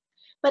prayers.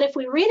 But if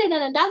we read it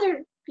in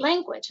another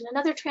language, in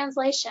another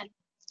translation,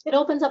 it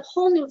opens up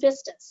whole new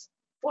vistas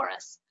for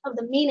us of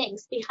the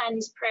meanings behind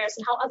these prayers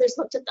and how others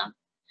looked at them.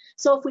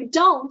 So if we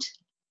don't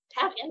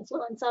have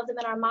influence of them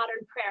in our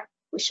modern prayer,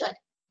 we should.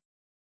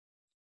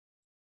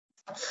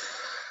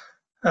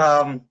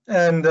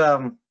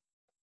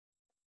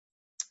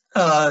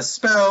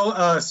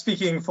 Sparrow,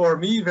 speaking for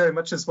me very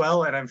much as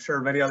well, and I'm sure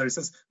many others,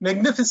 says,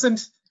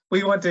 magnificent.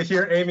 We want to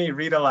hear Amy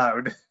read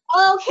aloud.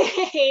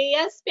 Okay,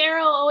 yes,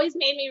 Sparrow always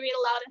made me read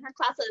aloud in her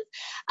classes.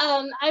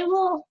 I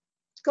will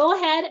go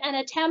ahead and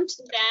attempt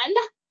then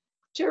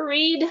to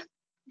read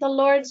the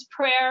Lord's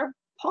Prayer,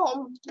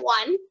 poem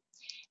 1.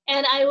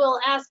 And I will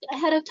ask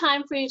ahead of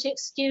time for you to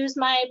excuse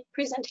my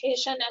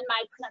presentation and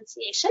my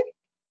pronunciation,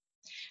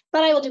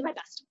 but I will do my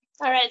best.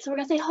 All right, so we're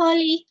going to say,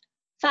 Holy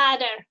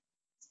Father,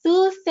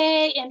 Thu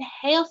the in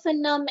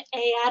helfenum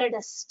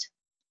eardest,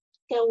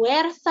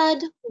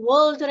 gewerthad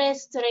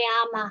woldres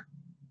dreama,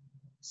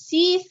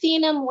 si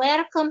finum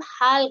werkum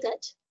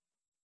halget,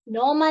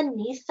 noma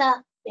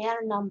nitha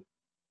bernum,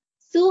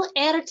 Thu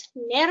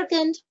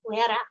nergend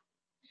vera,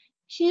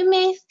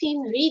 hume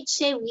thin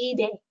riche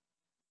vide,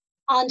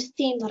 and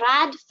thin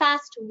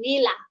radfast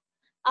villa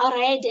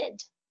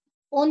areded,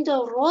 under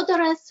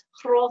roderes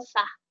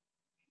hrofa.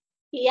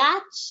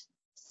 Iach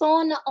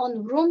son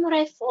on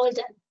rumre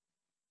folden,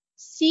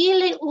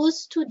 sile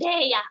us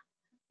tudea,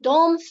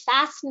 dom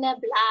fastne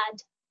blad,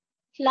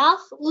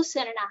 klaf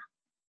userna,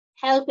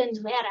 helpend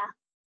vera,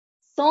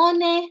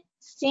 thone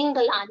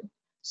singlan,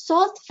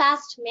 soth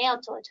fast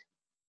meotod,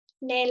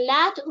 ne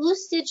lat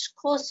ustage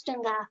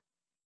kostenga,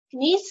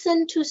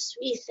 gnisen to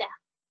switha,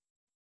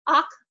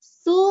 ak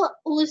thu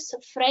us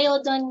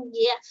freodon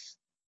jef,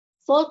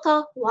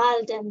 volka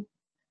walden,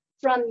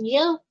 from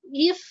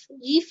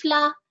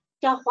jifla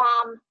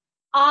gahwam,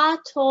 a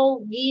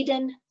to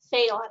wieden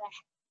feore.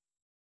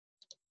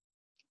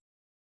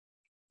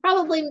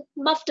 Probably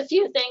muffed a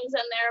few things in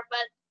there,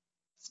 but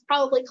it's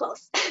probably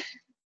close.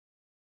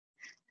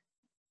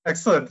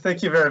 Excellent,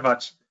 thank you very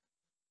much.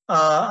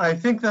 I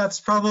think that's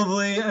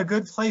probably a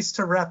good place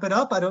to wrap it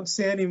up. I don't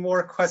see any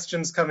more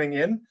questions coming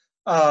in.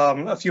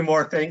 A few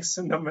more thanks,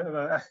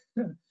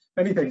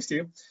 many thanks to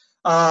you.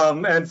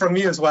 And from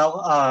me as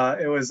well,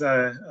 it was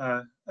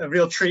a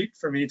real treat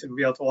for me to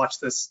be able to watch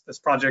this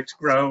project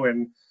grow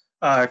and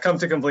come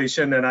to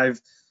completion. And I've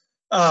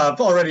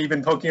already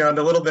been poking around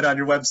a little bit on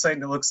your website,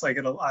 and it looks like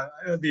it'll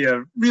be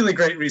a really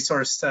great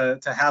resource to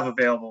have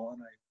available.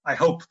 And I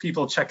hope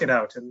people check it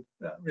out and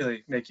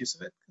really make use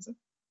of it, because it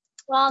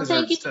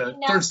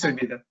deserves to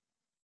be there.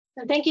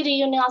 And thank you to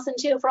you, Nelson,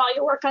 too, for all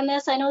your work on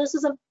this. I know this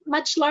is a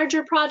much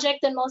larger project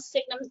than most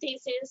Signum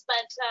theses,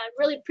 but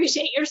really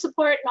appreciate your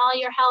support and all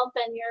your help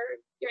and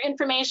your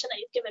information that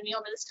you've given me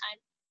over this time.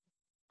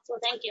 So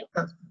thank you.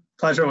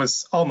 Pleasure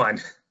was all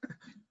mine.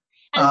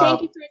 And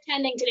thank you for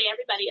attending today,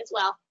 everybody, as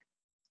well.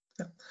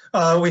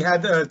 We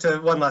had,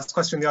 to one last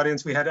question in the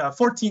audience, we had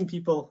 14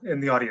 people in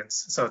the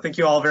audience. So thank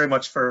you all very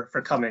much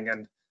for coming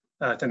and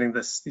attending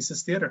this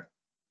thesis theater.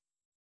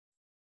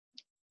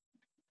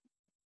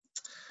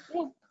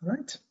 Yeah. All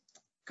right.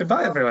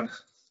 Goodbye, everyone.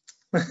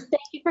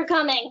 Thank you for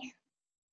coming.